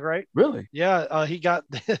show back, right? Really? Yeah.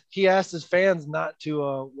 He asked his fans not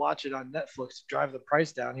to watch it on Netflix to drive the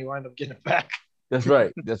price down. He wound up getting it back. That's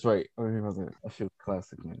right. I remember that show,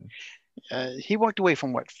 classic, man. He walked away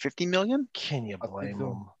from what, 50 million? Can you blame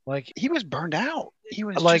him? Like he was burned out. He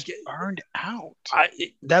was like just burned out.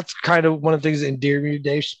 That's kind of one of the things that endeared me to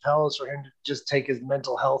Dave Chappelle is for him to just take his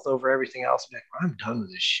mental health over everything else. And be like, I'm done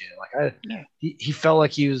with this shit. Like he felt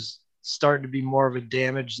like he was starting to be more of a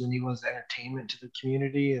damage than he was entertainment to the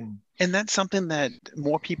community, and that's something that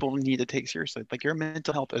more people need to take seriously. Like your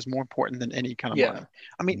mental health is more important than any kind of money.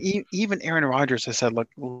 I mean, even Aaron Rodgers has said,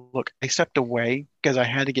 look, I stepped away because I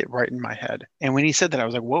had to get right in my head. And when he said that, I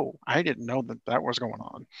was like, whoa, I didn't know that was going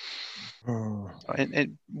on.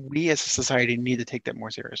 And we as a society need to take that more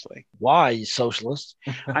seriously. Why, you socialist?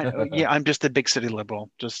 I'm just a big city liberal,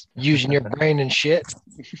 just using your brain and shit.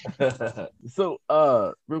 So,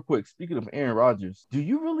 real quick, speaking of Aaron Rodgers, do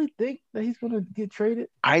you really think that he's going to get traded?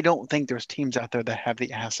 I don't think there's teams out there that have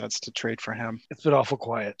the assets to trade for him. It's been awful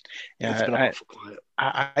quiet. Yeah, it's been awful quiet.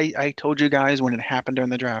 I told you guys when it happened during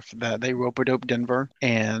the draft that they rope-a-dope Denver,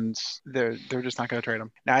 and they're just not going to trade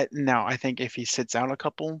him. Now I think if he sits out a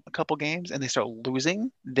couple games and they start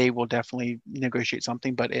losing, they will definitely negotiate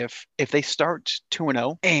something. But if they start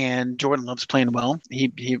 2-0 and Jordan Love's playing well,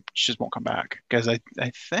 he just won't come back, because I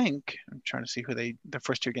think I'm trying to see who the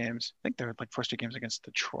first 2 games. I think they're like first 2 games against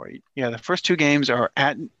Detroit. Yeah, the first 2 games are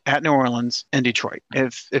at New Orleans and Detroit.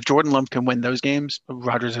 If Jordan Love can win those games,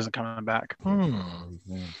 Rodgers isn't coming back.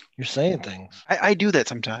 You're saying things. I do that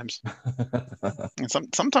sometimes. And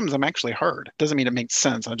sometimes I'm actually heard. Doesn't mean it makes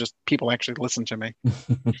sense. People actually listen to me.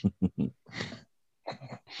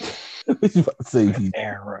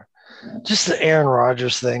 Just the Aaron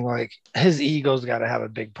Rodgers thing, like his ego's got to have a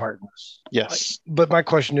big part in this. Yes. But my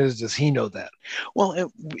question is, does he know that? Well,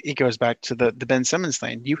 it goes back to the Ben Simmons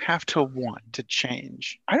thing. You have to want to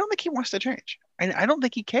change. I don't think he wants to change. I don't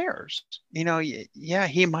think he cares. Yeah,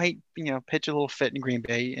 he might, pitch a little fit in Green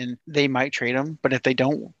Bay and they might trade him. But if they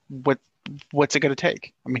don't, what's it going to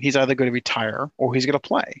take? I mean, he's either going to retire or he's going to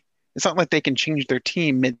play. It's not like they can change their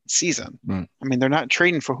team mid-season. I mean, they're not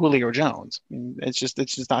trading for Julio Jones. I mean, it's just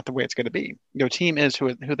not the way it's going to be. Your team is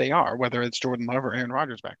who they are, whether it's Jordan Love or Aaron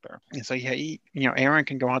Rodgers back there. And so, yeah, Aaron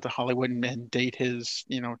can go out to Hollywood and date his,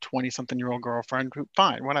 20-something-year-old girlfriend.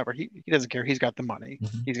 Fine, whatever. He doesn't care. He's got the money.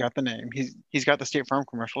 He's got the name. He's got the State Farm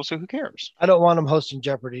commercial. So who cares? I don't want him hosting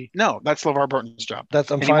Jeopardy. No, that's LeVar Burton's job.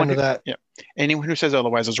 I'm fine with that. Yeah. Anyone who says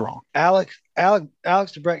otherwise is wrong. Alex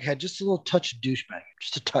DeBrek had just a little touch of douchebag,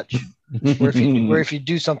 just a touch. where if you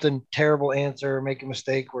do something terrible, answer or make a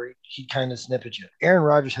mistake, where he kind of snip at you. Aaron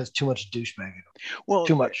Rodgers has too much douchebag in him. Well,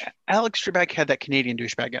 too much. Alex Trebek had that Canadian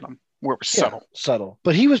douchebag in him, where it was subtle.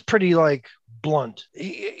 But he was pretty blunt.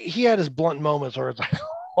 He had his blunt moments where it's like,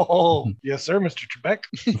 oh yes, sir, Mr.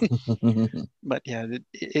 Trebek. But yeah,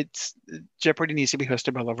 it's Jeopardy needs to be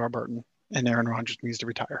hosted by LeVar Burton. and Aaron Rodgers needs to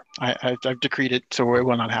retire. I've decreed it, so it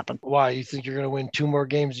will not happen. Why? You think you're going to win 2 more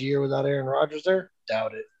games a year without Aaron Rodgers there?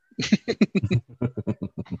 Doubt it.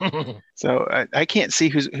 So I can't see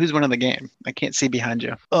who's winning the game. I can't see behind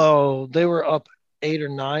you. Oh, they were up 8 or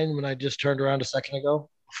 9 when I just turned around a second ago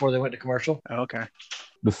before they went to commercial. Oh, okay.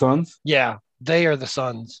 The Suns? Yeah, they are the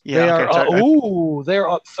Suns. Yeah, they okay, are. They're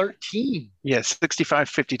up 13. Yeah,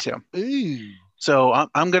 65-52. Ooh. So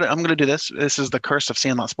I'm gonna do this. This is the curse of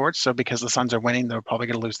Sandlot Sports. So because the Suns are winning, they're probably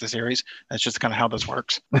gonna lose the series. That's just kind of how this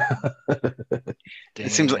works.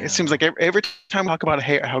 It seems like every time we talk about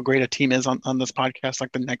how great a team is on this podcast,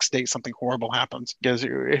 like the next day something horrible happens. Because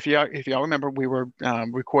if y'all remember, we were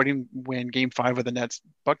recording when Game 5 of the Nets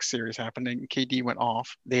Bucks series happened and KD went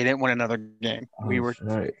off. They didn't win another game. We were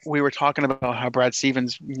talking about how Brad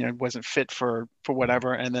Stevens wasn't fit for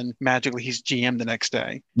whatever, and then magically he's GM the next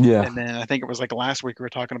day. Yeah. And then I think it was like last week we were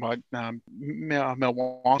talking about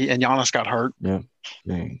Milwaukee and Giannis got hurt. Yeah.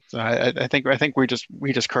 Dang. So I think we just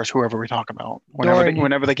curse whoever we talk about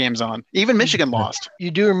whenever the game's on. Even Michigan lost. You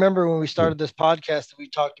do remember when we started this podcast that we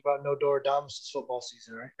talked about no Nostradamus' football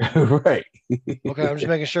season, right? Right. Okay, I'm just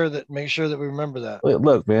making sure that we remember that.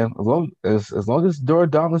 Look, man, as long as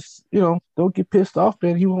Nostradamus, don't get pissed off,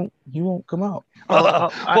 man, he won't come out.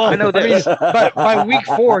 Well, I know that. But by week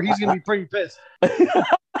 4, he's gonna be pretty pissed.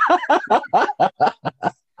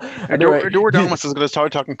 Nostradamus is going to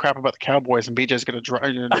start talking crap about the Cowboys, and BJ's going to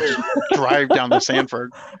drive down to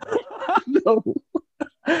Sanford. No.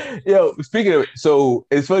 Yo, speaking of it, so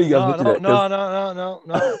it's funny you guys mentioned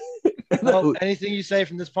that. No. Anything you say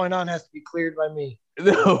from this point on has to be cleared by me.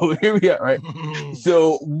 No, here we are, right?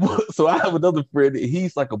 So I have another friend.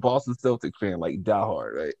 He's like a Boston Celtics fan, like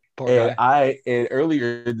diehard, right? Poor guy. And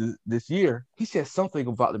earlier this year, he said something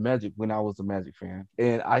about the Magic when I was a Magic fan,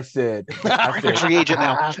 and I said, free agent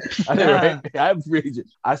now. I'm a free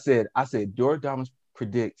agent. I said, Nostradamus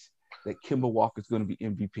predicts that Kemba Walker's going to be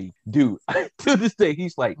MVP. Dude, to this day,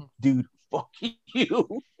 he's like, dude, fuck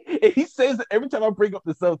you. And he says it every time I bring up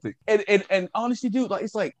the Celtics. And honestly, dude, like,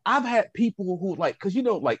 it's like, I've had people who, like, because,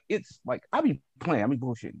 it's like, I be playing, I be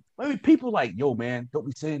bullshitting. I mean, people like, yo, man, don't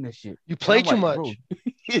be saying that shit. You play too much.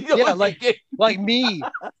 Yeah, like me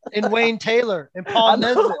and Wayne Taylor and Paul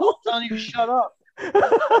Nesbitt. I'm telling you, shut up.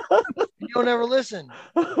 You don't ever listen.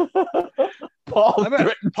 Paul,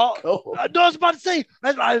 I was about to say,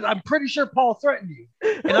 I'm pretty sure Paul threatened you.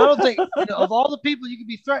 And I don't think, of all the people you could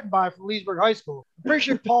be threatened by from Leesburg High School, I'm pretty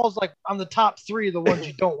sure Paul's like on the top 3 of the ones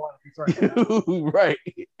you don't want to be threatened. Right.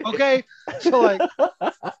 Okay? So, like,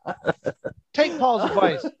 take Paul's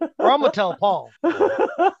advice, or I'm going to tell Paul.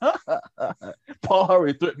 Paul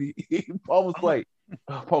already threatened me. Paul was like,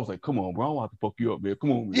 come on, bro. I want to fuck you up, man.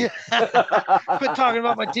 Come on, man. Yeah. Quit talking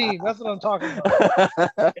about my team. That's what I'm talking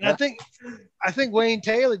about. And I think Wayne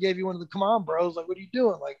Taylor gave you one of the come on, bros. Like, what are you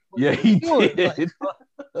doing? Like, he did.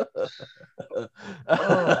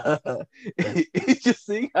 It's just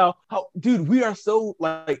seeing how dude, we are so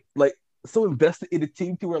like so invested in the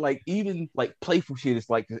team to where like even like playful shit is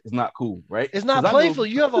like it's not cool, right? It's not playful.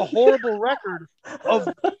 You have a horrible record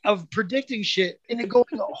of predicting shit and it going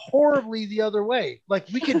horribly the other way. Like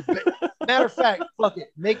we can, matter of fact, fuck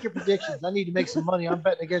it, make your predictions. I need to make some money. I'm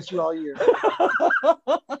betting against you all year.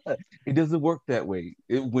 It doesn't work that way.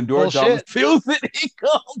 When Nostradamus feels it, he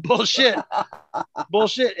comes. Bullshit.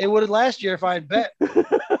 It would have last year if I had bet. Did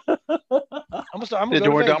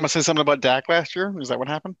Nostradamus say something about Dak last year? Is that what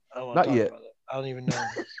happened? Not yet. I don't even know.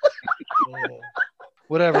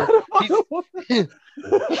 Whatever.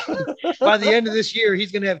 By the end of this year,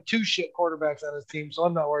 he's going to have 2 shit quarterbacks on his team, so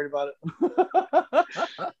I'm not worried about it.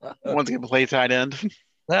 One's going to play tight end.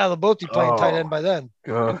 Now they'll both be playing tight end by then.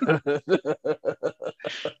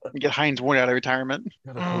 Get Hines Ward out of retirement.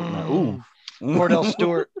 Ooh. Cordell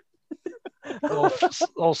Stewart.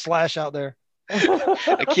 Little slash out there.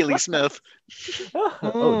 Achilles Smith.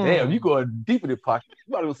 Oh damn, you going deep in the pocket.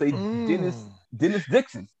 You might as well say Dennis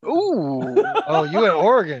Dixon. Ooh. Oh, you in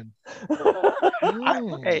Oregon.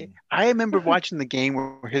 I remember watching the game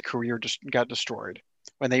where his career just got destroyed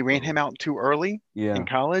when they ran him out too early in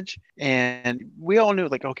college. And we all knew,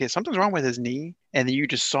 like, okay, something's wrong with his knee. And then you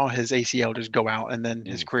just saw his ACL just go out, and then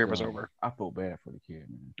his career was over. I feel bad for the kid,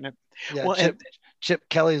 man. Yep. Yeah, well, Chip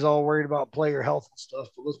Kelly's all worried about player health and stuff,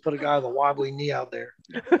 but let's put a guy with a wobbly knee out there.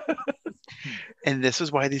 And this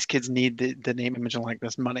is why these kids need the name, image, and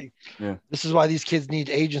likeness money. Yeah. This is why these kids need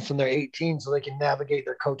agents when they're 18 so they can navigate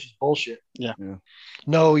their coach's bullshit. Yeah.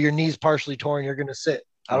 No, your knee's partially torn. You're going to sit.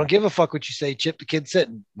 I don't give a fuck what you say, Chip. The kid's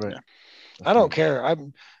sitting. Right. I don't care.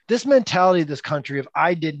 this mentality of this country of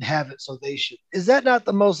I didn't have it, so they should. Is that not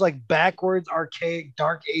the most like backwards, archaic,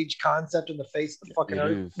 dark age concept in the face of the fucking It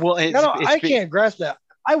earth? is. Well, I can't grasp that.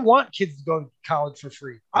 I want kids to go to college for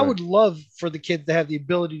free. I Right. would love for the kids to have the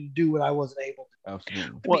ability to do what I wasn't able to.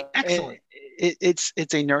 Absolutely. well, excellent. It's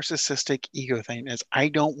a narcissistic ego thing. Is I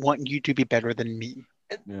don't want you to be better than me.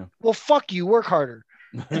 Yeah. Well, fuck you. Work harder.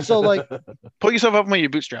 And so, like, Pull yourself up by your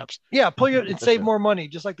bootstraps. yeah, pull your and save more money,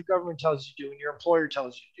 just like the government tells you to do, and your employer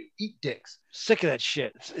tells you to do. Eat dicks. Sick of that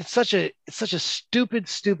shit. It's such a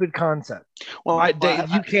stupid concept. Well,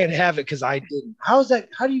 You can't have it because I didn't. How is that?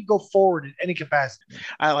 How do you go forward in any capacity?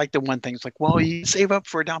 I like the one thing. It's like, well, you save up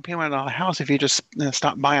for a down payment on a house if you just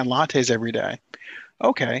stop buying lattes every day.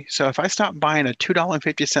 Okay, so if I stop buying a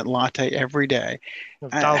 $2.50 latte every day,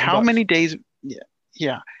 how many days?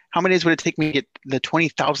 Yeah. How many days would it take me to get the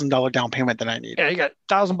 $20,000 down payment that I need? Yeah, you got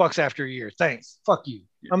 $1,000 after a year. Thanks. Fuck you.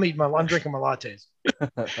 I'm drinking my lattes.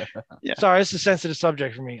 Yeah. Sorry, it's a sensitive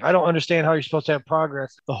subject for me. I don't understand how you're supposed to have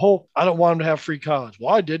progress. I don't want them to have free college.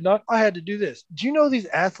 Well, I did not. I had to do this. Do you know these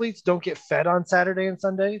athletes don't get fed on Saturday and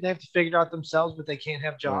Sunday? They have to figure it out themselves, but they can't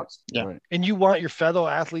have jobs. Yeah. Right. And you want your fellow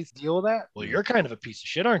athletes to deal with that? Well, you're kind of a piece of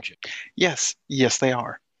shit, aren't you? Yes, they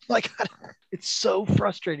are. Like, it's so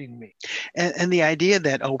frustrating to me. And the idea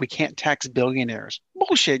that, we can't tax billionaires.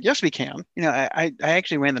 Bullshit. Yes, we can. I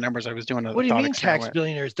actually ran the numbers. I was doing a What do you thought mean tax experiment.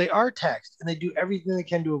 billionaires? They are taxed and they do everything they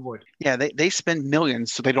can to avoid it. Yeah, they spend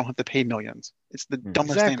millions so they don't have to pay millions. It's the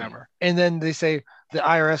dumbest thing ever. And then they say the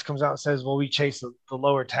IRS comes out and says, well, we chase the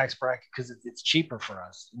lower tax bracket because it's cheaper for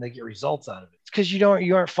us, and they get results out of it. It's because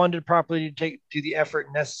you aren't funded properly to do the effort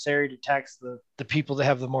necessary to tax the people that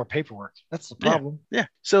have the more paperwork. That's the problem. Yeah.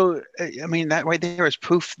 So I mean, that right there is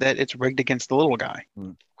proof that it's rigged against the little guy.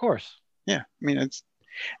 Of course. Yeah. I mean, it's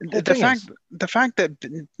the fact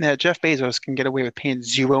that Jeff Bezos can get away with paying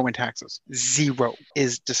zero in taxes, zero,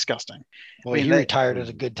 is disgusting. Well, I mean, he retired at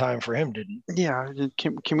a good time for him, didn't he? Yeah.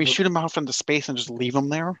 Can we shoot him off into space and just leave him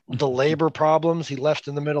there? The labor problems, he left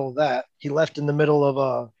in the middle of that. He left in the middle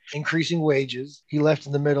of increasing wages. He left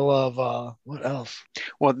in the middle of what else?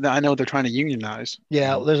 Well, I know they're trying to unionize.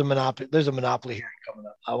 Yeah, there's a monopoly hearing coming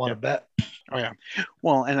up. I want to bet. Oh yeah.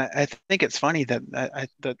 Well, and I think it's funny that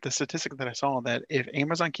the statistic that I saw, that if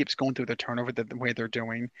Amazon keeps going through the turnover the way they're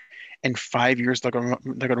doing, in 5 years they're going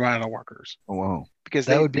to run out of workers. Oh wow. Because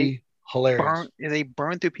that would be hilarious. They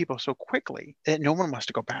burn through people so quickly that no one wants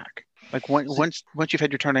to go back. Like once you've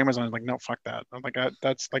had your turn to Amazon, I'm like, no, fuck that. I'm like,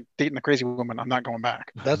 that's like dating a crazy woman. I'm not going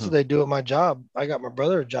back. That's what they do at my job. I got my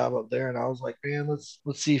brother a job up there, and I was like, man, let's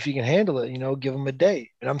see if he can handle it. Give him a day.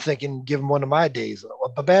 And I'm thinking, give him one of my days.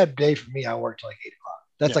 A bad day for me, I work till like 8 o'clock.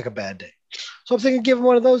 That's like a bad day. So I'm thinking, give him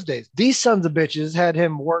one of those days. These sons of bitches had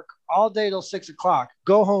him work all day till 6 o'clock,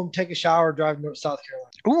 go home, take a shower, drive to South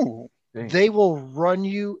Carolina. Ooh. They will run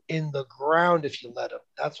you in the ground if you let them.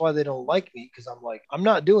 That's why they don't like me, because I'm like, I'm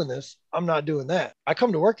not doing this. I'm not doing that. I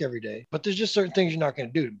come to work every day, but there's just certain things you're not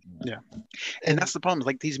going to do to me. Yeah. And that's the problem.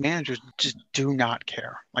 Like, these managers just do not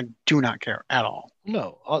care. Like, do not care at all.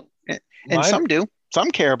 No. And some do. Some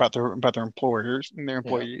care about their employers and their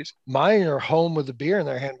employees. Yeah. Mine are home with a beer in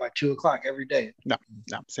their hand by 2 o'clock every day. No.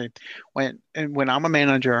 See, when I'm a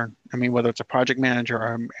manager, I mean, whether it's a project manager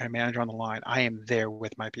or a manager on the line, I am there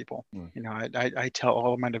with my people. I tell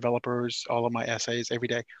all of my developers, all of my SAs every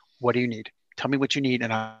day, what do you need? Tell me what you need,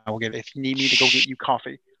 and I will get it. If you need me to go get you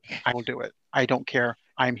coffee, I will do it. I don't care.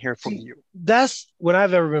 I'm here for you. That's when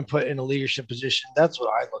I've ever been put in a leadership position. That's what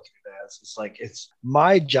I look at it as. It's like, it's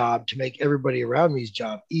my job to make everybody around me's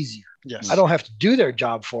job easier. Yes. I don't have to do their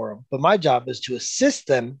job for them, but my job is to assist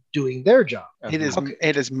them doing their job. It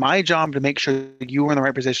is my job to make sure you are in the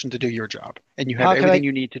right position to do your job, and you have everything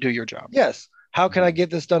you need to do your job. Yes. How can I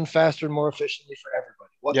get this done faster and more efficiently for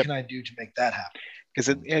everybody? What can I do to make that happen? Because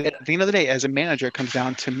at the end of the day, as a manager, it comes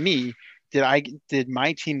down to me. Did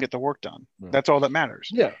my team get the work done? That's all that matters.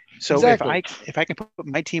 Yeah. So exactly. if I can put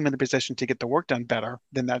my team in the position to get the work done better,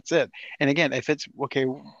 then that's it. And again, if it's okay,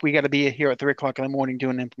 we got to be here at 3 o'clock in the morning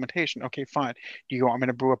doing an implementation. Okay, fine. Do you want me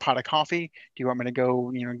to brew a pot of coffee? Do you want me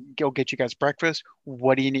to go get you guys breakfast?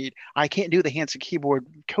 What do you need? I can't do the hands and keyboard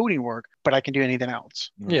coding work, but I can do anything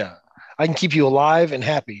else. Yeah. I can keep you alive and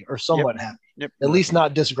happy, or somewhat happy. Yep. At least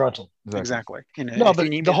not disgruntled. Exactly. You know, No, if but you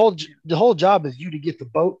need the me, whole job is you to get the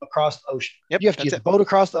boat across the ocean. yep, You have to that's get it. the boat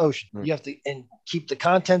across the ocean. Right. You have to and keep the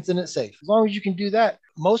contents in it safe. As long as you can do that,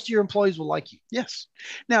 most of your employees will like you. Yes.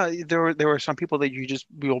 Now there were some people that you just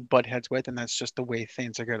will butt heads with, and that's just the way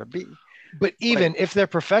things are going to be. But But even if they're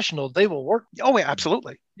professional, they will work. oh yeah,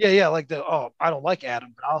 absolutely. Yeah. Like I don't like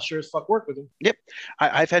Adam, but I'll sure as fuck work with him. Yep.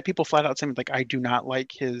 I've had people flat out say like I do not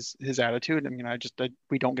like his attitude. I mean,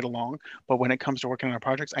 we don't get along. But when it comes to working on our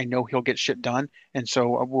projects, I know he'll get shit done, and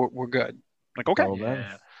so we're good. Like okay, All that.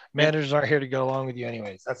 Yeah. Managers aren't here to go along with you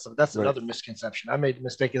anyways. That's Right. another misconception. I made the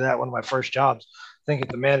mistake of that one of my first jobs, thinking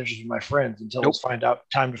the managers were my friends until it Nope. was find out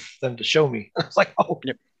time for them to show me. I was like, oh,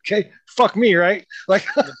 Yep. okay, fuck me, right? Like,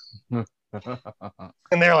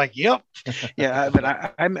 and they're like, yep. Yeah, but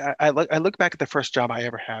I look back at the first job I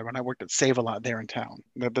ever had when I worked at Save a Lot there in town,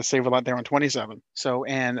 the Save a Lot there on 27. So,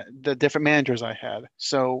 and the different managers I had.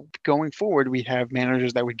 So going forward, we have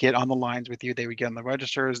managers that would get on the lines with you. They would get on the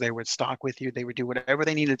registers. They would stock with you. They would do whatever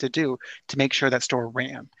they needed to do to make sure that store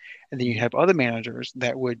ran. And then you have other managers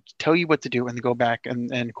that would tell you what to do and go back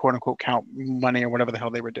and quote unquote count money or whatever the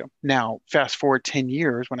hell they would do. Now, fast forward 10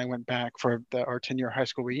 years when I went back for our 10-year high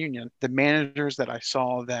school reunion, the managers that I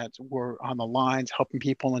saw that were on the lines helping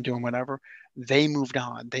people and doing whatever, they moved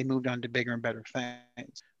on. They moved on to bigger and better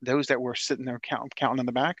things. Those that were sitting there counting in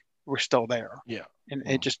the back were still there. Yeah. And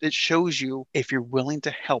it shows you if you're willing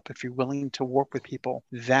to help, if you're willing to work with people,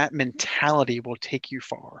 that mentality will take you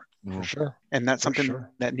far. For sure. And that's something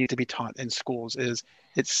that needs to be taught in schools is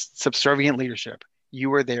it's subservient leadership.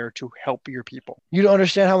 You are there to help your people. You don't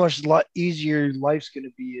understand how much easier life's going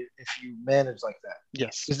to be if you manage like that.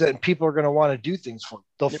 Yes. Is that people are going to want to do things for you.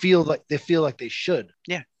 They'll feel like they should.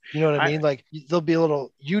 Yeah. You know what I mean? Like they'll be a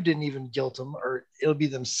little, you didn't even guilt them, or it'll be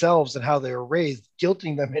themselves and how they were raised,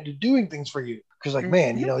 guilting them into doing things for you. Because like,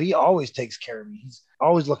 man, you know, he always takes care of me. He's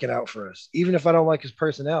always looking out for us. Even if I don't like his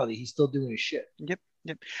personality, he's still doing his shit. Yep.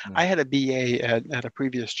 I had a BA at a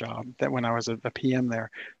previous job that when I was a PM there,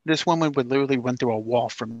 this woman would literally run through a wall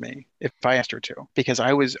for me if I asked her to, because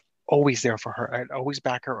I was always there for her. I'd always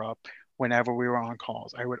back her up whenever we were on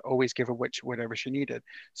calls. I would always give her whatever she needed.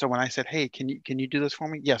 So when I said, "Hey, can you do this for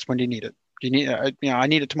me?" Yes. When do you need it? Do you need I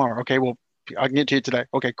need it tomorrow. Okay, well, I can get to you today.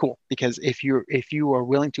 Okay, cool. Because if you are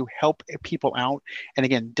willing to help people out and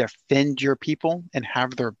again defend your people and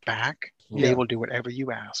have their back, they will do whatever you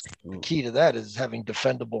ask. The key to that is having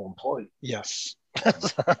defendable employees. Yes.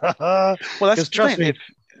 Well, that's trust me.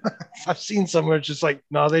 I've seen some where it's just like,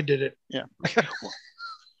 no, they did it. Yeah.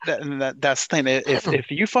 That's the thing. If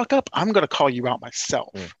you fuck up, I'm gonna call you out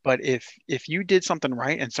myself. Yeah. But if you did something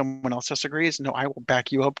right and someone else disagrees, no, I will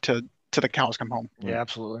back you up to the cows come home. Yeah,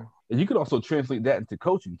 absolutely. And you could also translate that into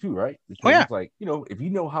coaching too, right? Because it's like, if you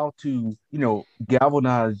know how to,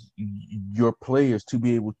 galvanize your players to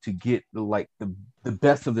be able to get the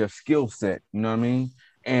best of their skill set, you know what I mean?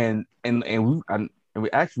 And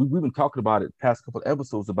we've been talking about it the past couple of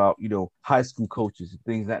episodes about, high school coaches and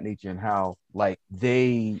things of that nature, and how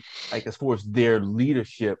they as far as their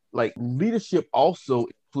leadership also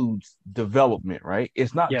includes development, right?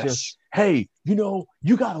 It's not just, hey, you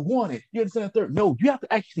gotta want it. You understand that third? No, you have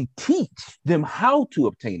to actually teach them how to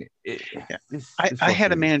obtain it. I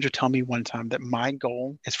had a manager tell me one time that my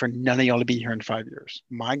goal is for none of y'all to be here in 5 years.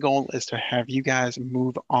 My goal is to have you guys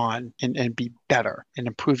move on and be better and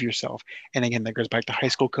improve yourself. And again, that goes back to high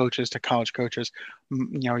school coaches, to college coaches.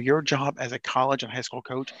 Your job as a college and high school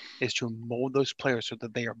coach is to mold those players so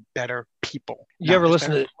that they are better people. You ever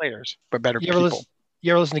listen to players, but better people?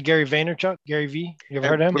 You ever listen to Gary Vaynerchuk? Gary V? You ever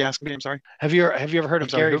heard of him? Yeah, I'm sorry. Have you ever heard of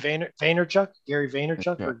Gary Vaynerchuk? Gary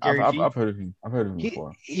Vaynerchuk or Gary V? I've heard of him. I've heard of him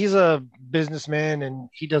before. He's a businessman and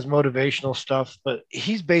he does motivational stuff, but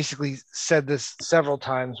he's basically said this several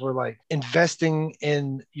times where investing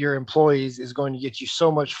in your employees is going to get you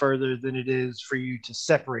so much further than it is for you to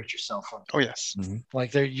separate yourself from them. Oh, yes.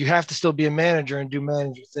 Mm-hmm. You have to still be a manager and do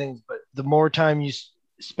manager things, but the more time you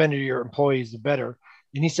spend with your employees, the better.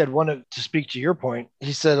 And he said, to speak to your point,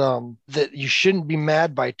 he said that you shouldn't be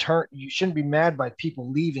mad by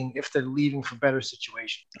people leaving if they're leaving for better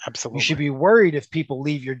situation. Absolutely. You should be worried if people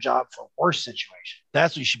leave your job for worse situation.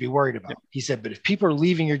 That's what you should be worried about. Yep. He said, but if people are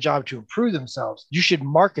leaving your job to improve themselves, you should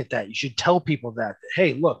market that. You should tell people that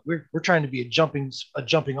hey, look, we're trying to be a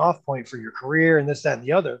jumping off point for your career and this, that, and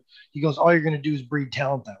the other. He goes, all you're going to do is breed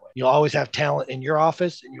talent that way. You'll always have talent in your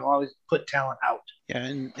office and you'll always put talent out. Yeah,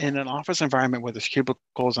 in an office environment where there's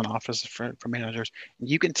cubicles and offices for managers,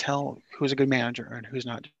 you can tell who's a good manager and who's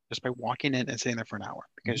not just by walking in and sitting there for an hour,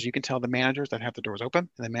 because you can tell the managers that have the doors open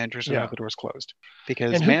and the managers that have the doors closed,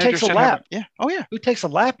 because and who managers takes a should have lap? Oh yeah. Who takes a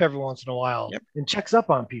lap every once in a while Yep. and checks up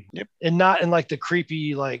on people? Yep. And not in like the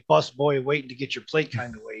creepy like bus boy waiting to get your plate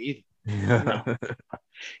kind of way either.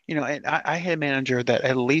 Yeah. And I had a manager that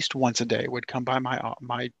at least once a day would come by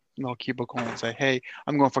my little cubicle and say, "Hey,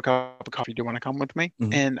 I'm going for a cup of coffee. Do you want to come with me?"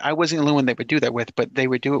 Mhm. And I wasn't the only one they would do that with, but they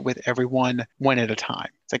would do it with everyone one at a time.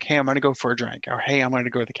 It's like, "Hey, I'm going to go for a drink," or "Hey, I'm going to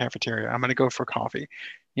go to the cafeteria. I'm going to go for coffee."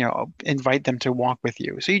 Invite them to walk with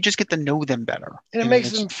you, so you just get to know them better. And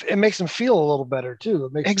it makes them feel a little better too.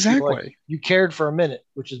 It makes them feel like exactly. you cared for a minute,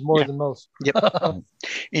 which is more Yeah. than most. Yep.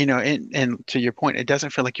 And to your point, it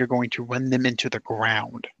doesn't feel like you're going to run them into the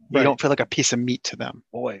ground. You Right. don't feel like a piece of meat to them.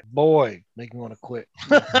 Boy, make me want to quit.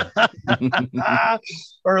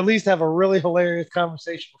 Or at least have a really hilarious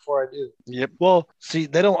conversation before I do. Yep. Well, see,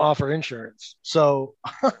 they don't offer insurance. So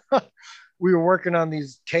we were working on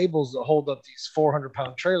these cables that hold up these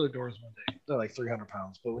 400-pound trailer doors one day. They're like 300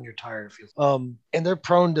 pounds, but when you're tired, it feels. And they're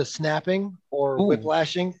prone to snapping or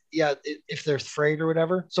whiplashing. Yeah, if they're frayed or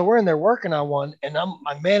whatever. So we're in there working on one, and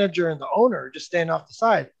my manager and the owner just standing off the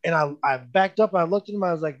side. And I backed up and I looked at him.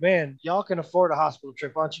 I was like, "Man, y'all can afford a hospital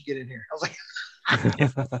trip. Why don't you get in here?" I was like,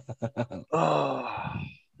 "Oh."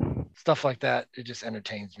 Stuff like that, it just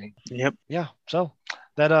entertains me. Yep. Yeah. So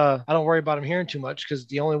that I don't worry about him hearing too much, because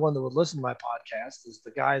the only one that would listen to my podcast is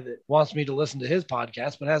the guy that wants me to listen to his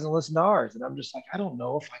podcast but hasn't listened to ours. And I'm just like, I don't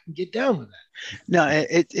know if I can get down with that. No,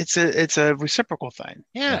 it's a reciprocal thing.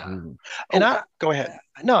 Yeah. Mhm. And Go ahead.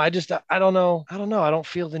 No, I don't know. I don't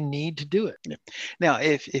feel the need to do it. Yeah. Now,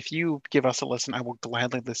 if you give us a listen, I will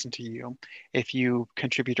gladly listen to you. If you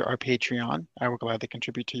contribute to our Patreon, I will gladly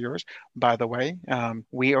contribute to yours. By the way,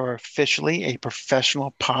 we are officially a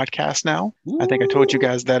professional podcast now. I think I told you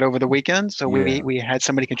guys that over the weekend. So Yeah. we had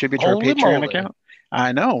somebody contribute to our Holy Patreon moly. account.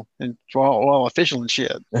 I know, and it's all official and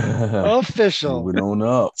shit. Official. Moving on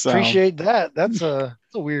up. So Appreciate that. That's a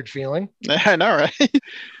weird feeling. I know, right?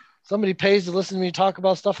 Somebody pays to listen to me talk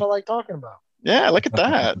about stuff I like talking about. Yeah, look at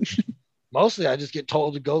that. Mostly, I just get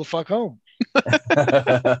told to go the fuck home.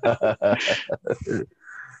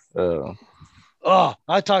 Oh,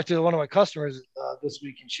 I talked to one of my customers this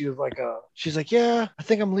week, and she's like, "Yeah, I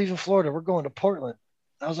think I'm leaving Florida. We're going to Portland."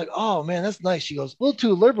 I was like, "Oh man, that's nice." She goes, "A little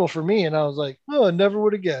too liberal for me," and I was like, "Oh, I never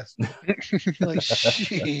would have guessed." Like,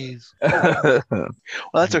 jeez. Well,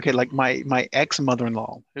 that's okay. Like my ex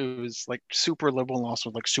mother-in-law, who's like super liberal and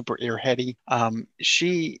also like super airheady,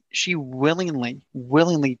 she willingly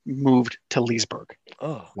moved to Leesburg.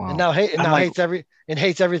 Oh, Wow. And now like-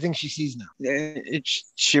 hates everything she sees now.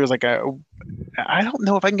 She was like, I don't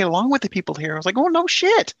know if I can get along with the people here. I was like, oh no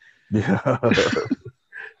shit. Yeah.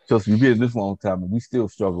 Trust me, we've been this long time and we still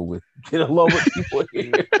struggle with getting along with people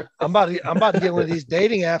here. I'm about to get one of these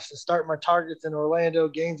dating apps and start my targets in Orlando,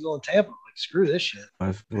 Gainesville, and Tampa. Like, screw this shit.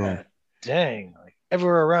 That's right. God, dang. Like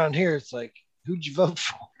everywhere around here, it's like, who'd you vote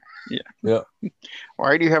for? Yeah.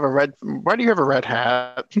 Why do you have a red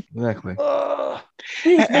hat? Exactly.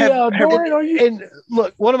 And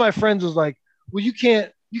look, one of my friends was like, "Well, you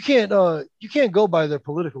can't go by their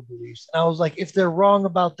political beliefs." And I was like, "If they're wrong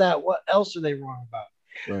about that, what else are they wrong about?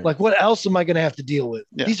 Right. Like, what else am I going to have to deal with?"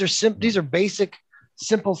 Yeah. These are basic,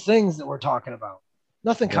 simple things that we're talking about.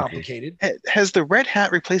 Nothing Exactly. complicated. Has the red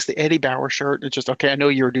hat replaced the Eddie Bauer shirt? It's just okay. I know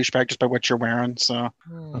you're a douchebag just by what you're wearing. So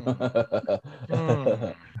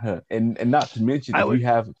and not to mention, I if would- you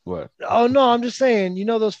have what? Oh no, I'm just saying. You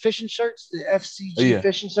know those fishing shirts, the FCG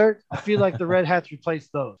fishing shirts. I feel like the red hats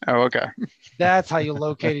replaced those. oh okay. That's how you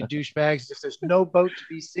located douchebags. If there's no boat to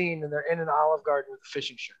be seen and they're in an Olive Garden with a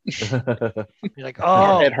fishing shirt, you're like,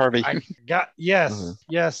 oh, Ed Harvey. I got yes, Mhm.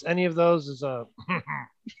 yes. Any of those is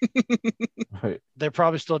Right. they're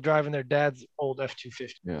probably still driving their dad's old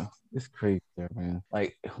F-250. Yeah, it's crazy there, man.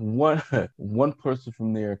 Like one person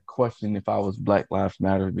from there questioned if I was Black Lives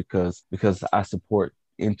Matter because I support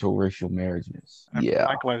interracial marriages. Yeah.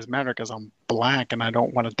 Black Lives Matter because I'm black and I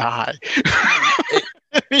don't want to die.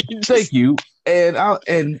 Thank you. And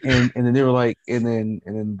then they were like,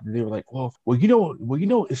 well, you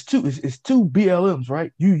know, it's two BLMs,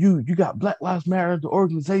 right? You got Black Lives Matter, the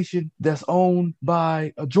organization that's owned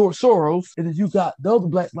by George Soros, and then you got the other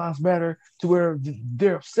Black Lives Matter to where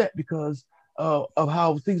they're upset because of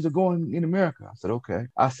how things are going in America. I said, okay.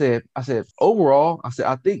 I said, overall,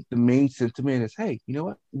 I think the main sentiment is, hey, you know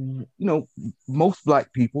what? You know, most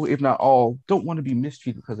Black people, if not all, don't want to be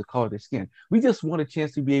mistreated because of the color of their skin. We just want a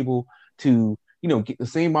chance to be able to, get the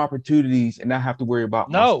same opportunities and not have to worry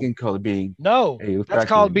about my skin color being. No, hey, that's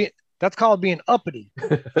called being. That's called being uppity.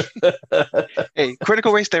 Hey,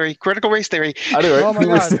 critical race theory. Critical race theory. I know, right? Oh my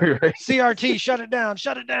God. Right? CRT, shut it down.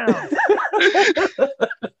 Shut it down.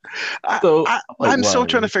 So, I'm still wow, trying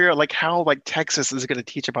to man. figure out like how like Texas is going to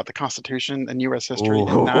teach about the Constitution and U.S. history and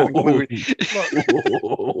Oh. not include.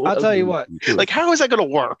 Look, I'll tell you what. Like, how is that going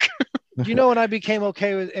to work? Do you know when I became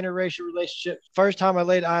okay with interracial relationships? First time I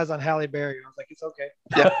laid eyes on Halle Berry, I was like, it's okay.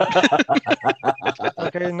 It's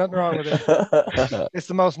okay, nothing wrong with it. It's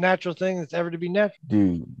the most natural thing that's ever to be natural.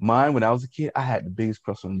 Dude, mine when I was a kid, I had the biggest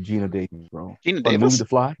crush on Gina Davis, bro. Gina On the movie Davis? The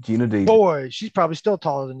Fly, Gina Davis. Boy, she's probably still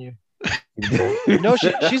taller than you. No,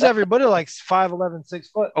 she's everybody like 5'11", 6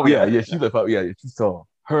 foot. Oh yeah, she's like, yeah, she's tall.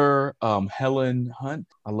 Her, Helen Hunt,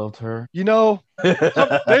 I loved her. You know,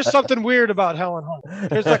 there's something weird about Helen Hunt.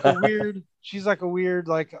 There's like a weird, she's like a weird,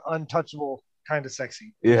 like untouchable kind of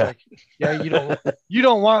sexy. Yeah. Like, yeah, you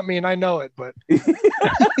don't want me, and I know it, but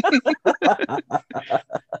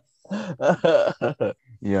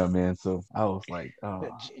yeah, man. So I was like,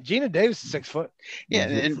 Gina Davis is 6 foot. Yeah,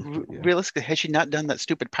 and realistically, had she not done that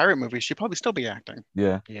stupid pirate movie, she'd probably still be acting.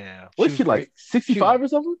 Yeah. Was she like 65 or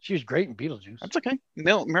something? She was great in Beetlejuice. That's okay.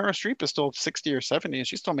 Meryl Streep is still 60 or 70, and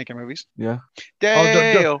she's still making movies. Yeah.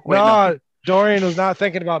 No, Dorian was not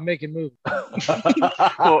thinking about making movies.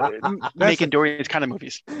 Well, making Dorian's kind of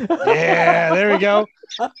movies. Yeah, there we go.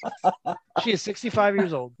 She is 65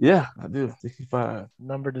 years old. Yeah, I do. 65.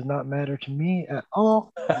 Number does not matter to me at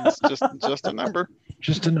all. It's just a number.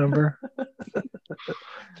 Just a number.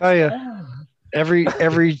 Tell you,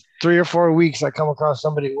 every 3 or 4 weeks, I come across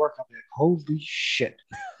somebody at work. I'm like, holy shit!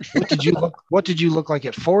 What did you look like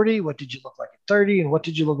at 40? What did you look like at 30? And what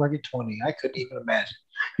did you look like at 20? I couldn't even imagine.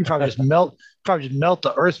 You probably just melt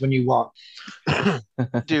the earth when you walk.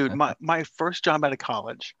 Dude, my first job out of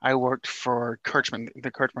college, I worked for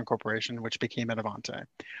the Kirchman Corporation, which became Adavante.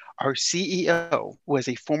 Our CEO was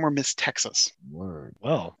a former Miss Texas. Word.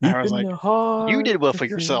 Well, I was like, you did well for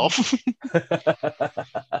yourself.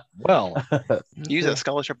 Well, use that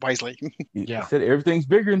scholarship wisely. Yeah. Said everything's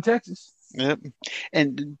bigger in Texas. Yep.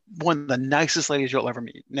 And one of the nicest ladies you'll ever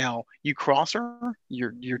meet. Now, you cross her,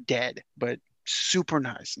 you're dead, but super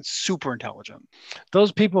nice and super intelligent.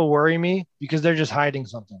 Those people worry me because they're just hiding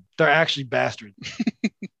something. They're actually bastards.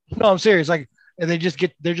 No, I'm serious. Like, and they're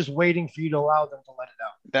just waiting for you to allow them to let it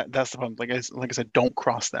out. That's the problem. Like I said, don't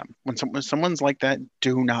cross them. When someone's like that,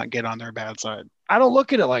 do not get on their bad side. I don't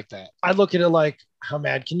look at it like that. I look at it like, how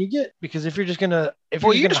mad can you get? Because if you're just gonna,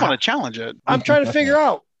 you just want to challenge it. I'm trying to figure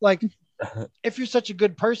out, like, if you're such a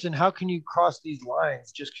good person, how can you cross these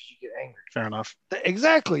lines just because you get angry? Fair enough.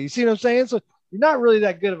 Exactly. You see what I'm saying? So you're not really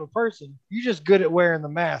that good of a person. You're just good at wearing the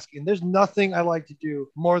mask. And there's nothing I like to do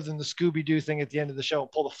more than the Scooby-Doo thing at the end of the show,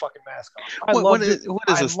 pull the fucking mask off. I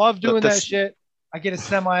love doing that shit. I get a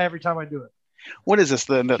semi every time I do it. What is this?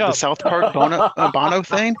 The South Park Bono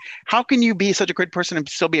thing? How can you be such a great person and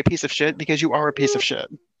still be a piece of shit? Because you are a piece of shit.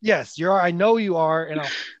 Yes, you are. I know you are. And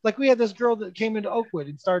like we had this girl that came into Oakwood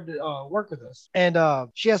and started to work with us. And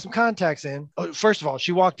she has some contacts in. First of all,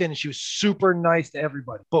 she walked in and she was super nice to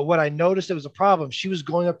everybody. But what I noticed it was a problem. She was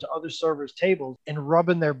going up to other servers' tables and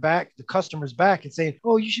rubbing the customer's back and saying,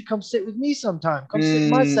 oh, you should come sit with me sometime. Come sit in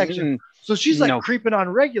my section. So she's like creeping on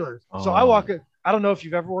regulars. So I walk in. I don't know if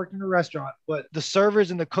you've ever worked in a restaurant, but the servers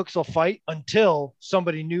and the cooks will fight until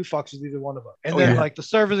somebody new fucks with either one of them. And then like the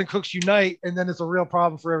servers and cooks unite, and then it's a real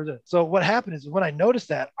problem for everything. So what happened is when I noticed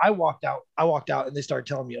that, I walked out and they started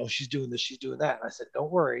telling me, oh, she's doing this, she's doing that. And I said, don't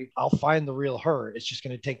worry, I'll find the real her. It's just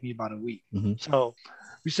going to take me about a week. Mm-hmm. So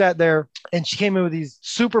we sat there and she came in with these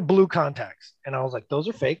super blue contacts. And I was like, those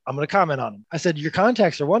are fake. I'm going to comment on them. I said, your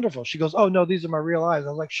contacts are wonderful. She goes, oh, no, these are my real eyes. I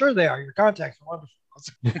was like, sure they are. Your contacts are wonderful.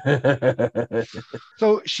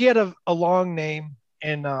 So she had a long name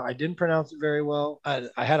and I didn't pronounce it very well. I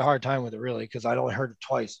had a hard time with it really because I'd only heard it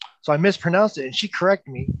twice. So I mispronounced it and she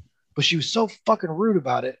corrected me, but she was so fucking rude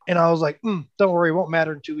about it. And I was like, don't worry, it won't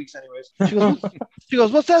matter in 2 weeks anyways. She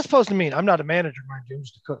goes, what's that supposed to mean? I'm not a manager, mind you, I'm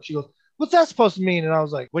just a cook. She goes, what's that supposed to mean? And I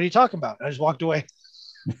was like, what are you talking about? And I just walked away.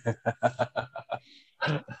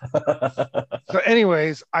 So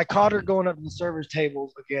anyways, I caught her going up to the servers'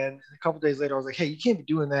 tables again. A couple days later, I was like, hey, you can't be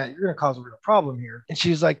doing that. You're going to cause a real problem here. And she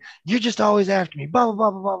was like, you're just always after me, blah, blah,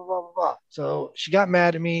 blah, blah, blah, blah, blah. So she got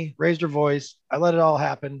mad at me, raised her voice. I let it all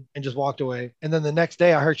happen and just walked away. And then the next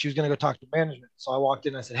day I heard she was going to go talk to management. So I walked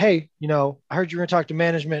in and I said, hey, I heard you were going to talk to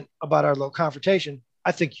management about our little confrontation.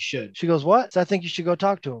 I think you should. She goes, what? So I think you should go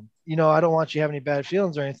talk to him. I don't want you to have any bad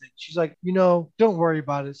feelings or anything. She's like, don't worry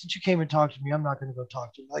about it. Since you came and talked to me, I'm not going to go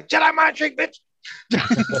talk to him. Like, Jedi mind trick, bitch.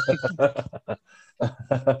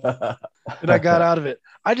 And I got out of it.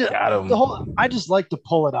 I just like to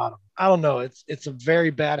pull it out of them. I don't know. It's a very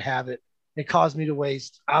bad habit. It caused me to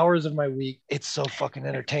waste hours of my week. It's so fucking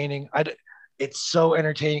entertaining. It's so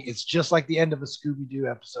entertaining. It's just like the end of a Scooby Doo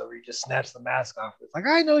episode where you just snatch the mask off. It's like,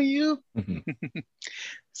 I know you.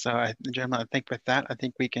 So, Jim, I think with that, I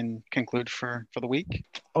think we can conclude for the week.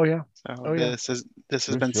 Oh yeah. So Oh yeah. this has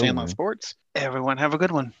Good been show, Sandlot man. Sports. Everyone have a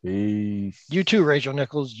good one. Peace. You too, Rachel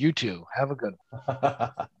Nichols. You too. Have a good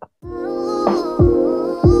one.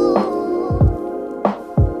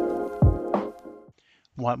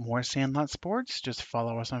 Want more Sandlot Sports? Just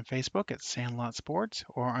follow us on Facebook at Sandlot Sports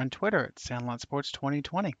or on Twitter at Sandlot Sports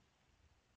 2020.